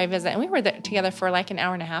 like after I visit, and we were there together for like an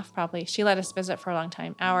hour and a half probably. She let us visit for a long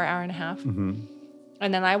time, hour and a half. And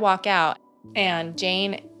then I walk out, and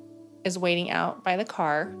Jane is waiting out by the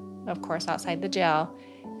car, of course, outside the jail.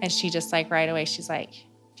 And she just like right away, she's like,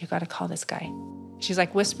 you got to call this guy. She's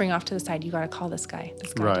like whispering off to the side, you got to call this guy.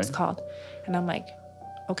 This guy just called. And I'm like,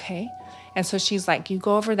 okay. And so she's like, you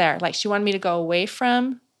go over there. Like, she wanted me to go away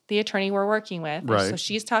from the attorney we're working with. Right. So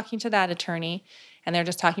she's talking to that attorney, and they're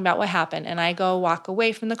just talking about what happened. And I go walk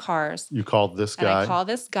away from the cars. You called this guy? And I call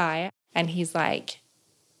this guy, and he's like,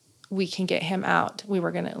 we can get him out. We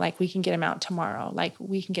can get him out tomorrow. Like,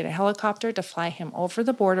 we can get a helicopter to fly him over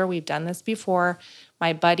the border. We've done this before.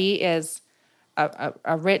 My buddy is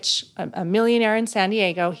a millionaire in San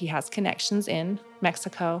Diego. He has connections in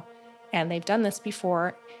Mexico, and they've done this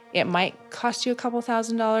before. It might cost you a couple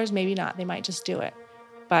 $1,000s, maybe not. They might just do it.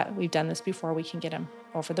 But we've done this before. We can get him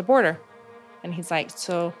over the border. And he's like,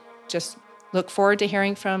 so just look forward to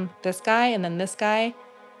hearing from this guy and then this guy,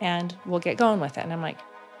 and we'll get going with it. And I'm like,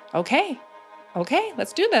 okay,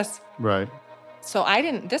 let's do this. Right. So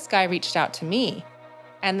this guy reached out to me.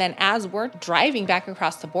 And then as we're driving back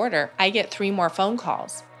across the border, I get 3 more phone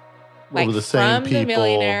calls. Like the same from people. The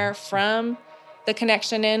millionaire, from the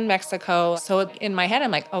connection in Mexico. So in my head,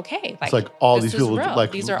 I'm like, okay. It's like all these people,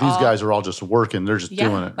 like these guys are all just working. They're just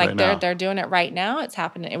doing it right now. They're doing it right now. It's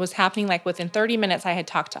happening. It was happening like within 30 minutes. I had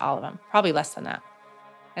talked to all of them, probably less than that.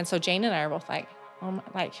 And so Jane and I are both like, oh my,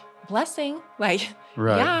 like, blessing. Like,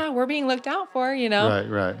 yeah, we're being looked out for, you know?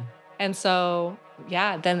 Right. And so,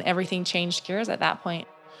 yeah, then everything changed gears at that point.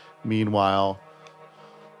 Meanwhile,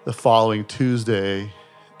 the following Tuesday,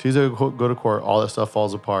 we go to court, all that stuff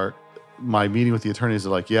falls apart. My meeting with the attorneys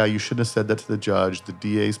are like, yeah, you shouldn't have said that to the judge. The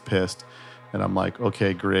DA's pissed. And I'm like,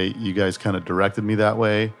 okay, great. You guys kind of directed me that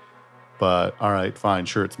way. But all right, fine.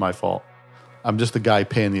 Sure, it's my fault. I'm just the guy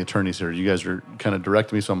paying the attorneys here. You guys are kind of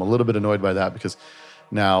directing me. So I'm a little bit annoyed by that because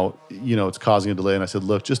now, it's causing a delay. And I said,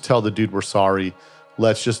 look, just tell the dude we're sorry.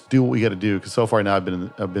 let's just do what we got to do. Because so far now I've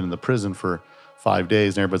been in the prison for 5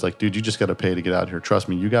 days, and everybody's like, dude, you just got to pay to get out of here. Trust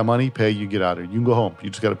me, you got money, pay, you get out of here. You can go home. You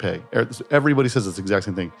just got to pay. Everybody says it's the exact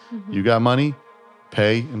same thing. Mm-hmm. You got money,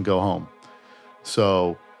 pay, and go home.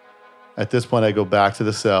 So at this point, I go back to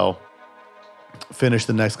the cell, finish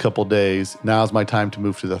the next couple days. Now's my time to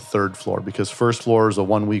move to the third floor, because first floor is a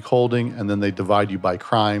 1 week holding, and then they divide you by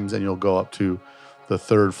crimes, and you'll go up to the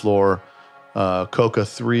third floor. Coca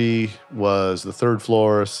 3 was the third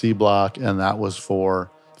floor, C block, and that was for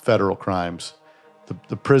federal crimes.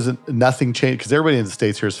 The prison, nothing changed, because everybody in the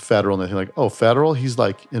States here is federal, and they think like, oh, federal? He's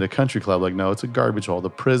like in a country club. Like, no, it's a garbage hole. The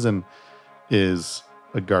prison is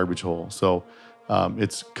a garbage hole. So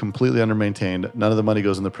it's completely undermaintained. None of the money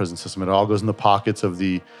goes in the prison system. It all goes in the pockets of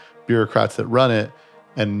the bureaucrats that run it,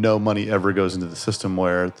 and no money ever goes into the system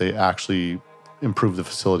where they actually improve the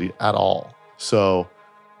facility at all. So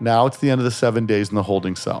now it's the end of the 7 days in the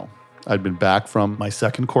holding cell. I'd been back from my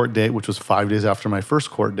second court date, which was 5 days after my first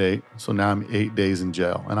court date. So now I'm 8 days in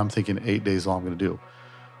jail, and I'm thinking 8 days is all I'm going to do.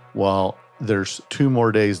 Well, there's 2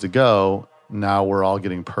 more days to go. Now we're all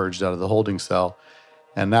getting purged out of the holding cell.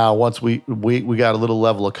 And now once we got a little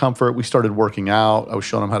level of comfort, we started working out. I was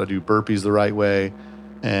showing them how to do burpees the right way.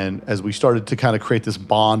 And as we started to kind of create this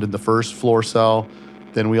bond in the first floor cell,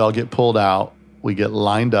 then we all get pulled out. We get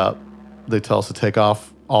lined up. They tell us to take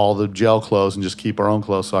off all the jail clothes and just keep our own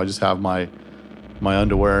clothes. So I just have my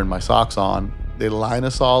underwear and my socks on. They line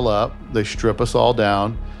us all up. They strip us all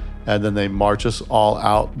down. And then they march us all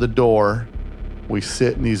out the door. We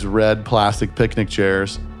sit in these red plastic picnic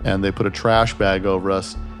chairs, and they put a trash bag over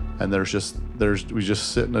us. And we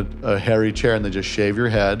just sit in a hairy chair, and they just shave your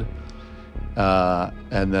head.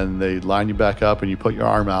 And then they line you back up, and you put your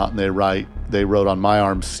arm out, and they wrote on my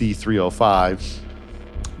arm C305.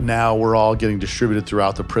 Now we're all getting distributed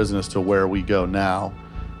throughout the prison as to where we go now.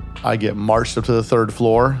 I get marched up to the third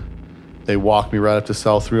floor. They walk me right up to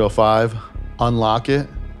cell 305, unlock it.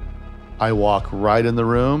 I walk right in the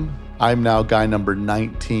room. I'm now guy number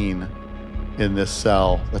 19 in this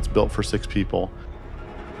cell that's built for 6 people.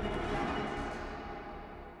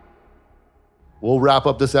 We'll wrap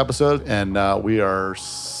up this episode, and we are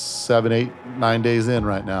 7, 8, 9 days in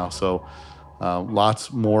right now. So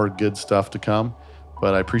lots more good stuff to come.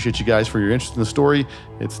 But I appreciate you guys for your interest in the story.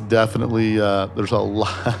 It's definitely, there's a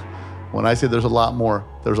lot. When I say there's a lot more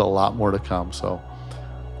to come. So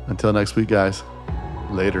until next week, guys,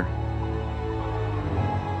 later.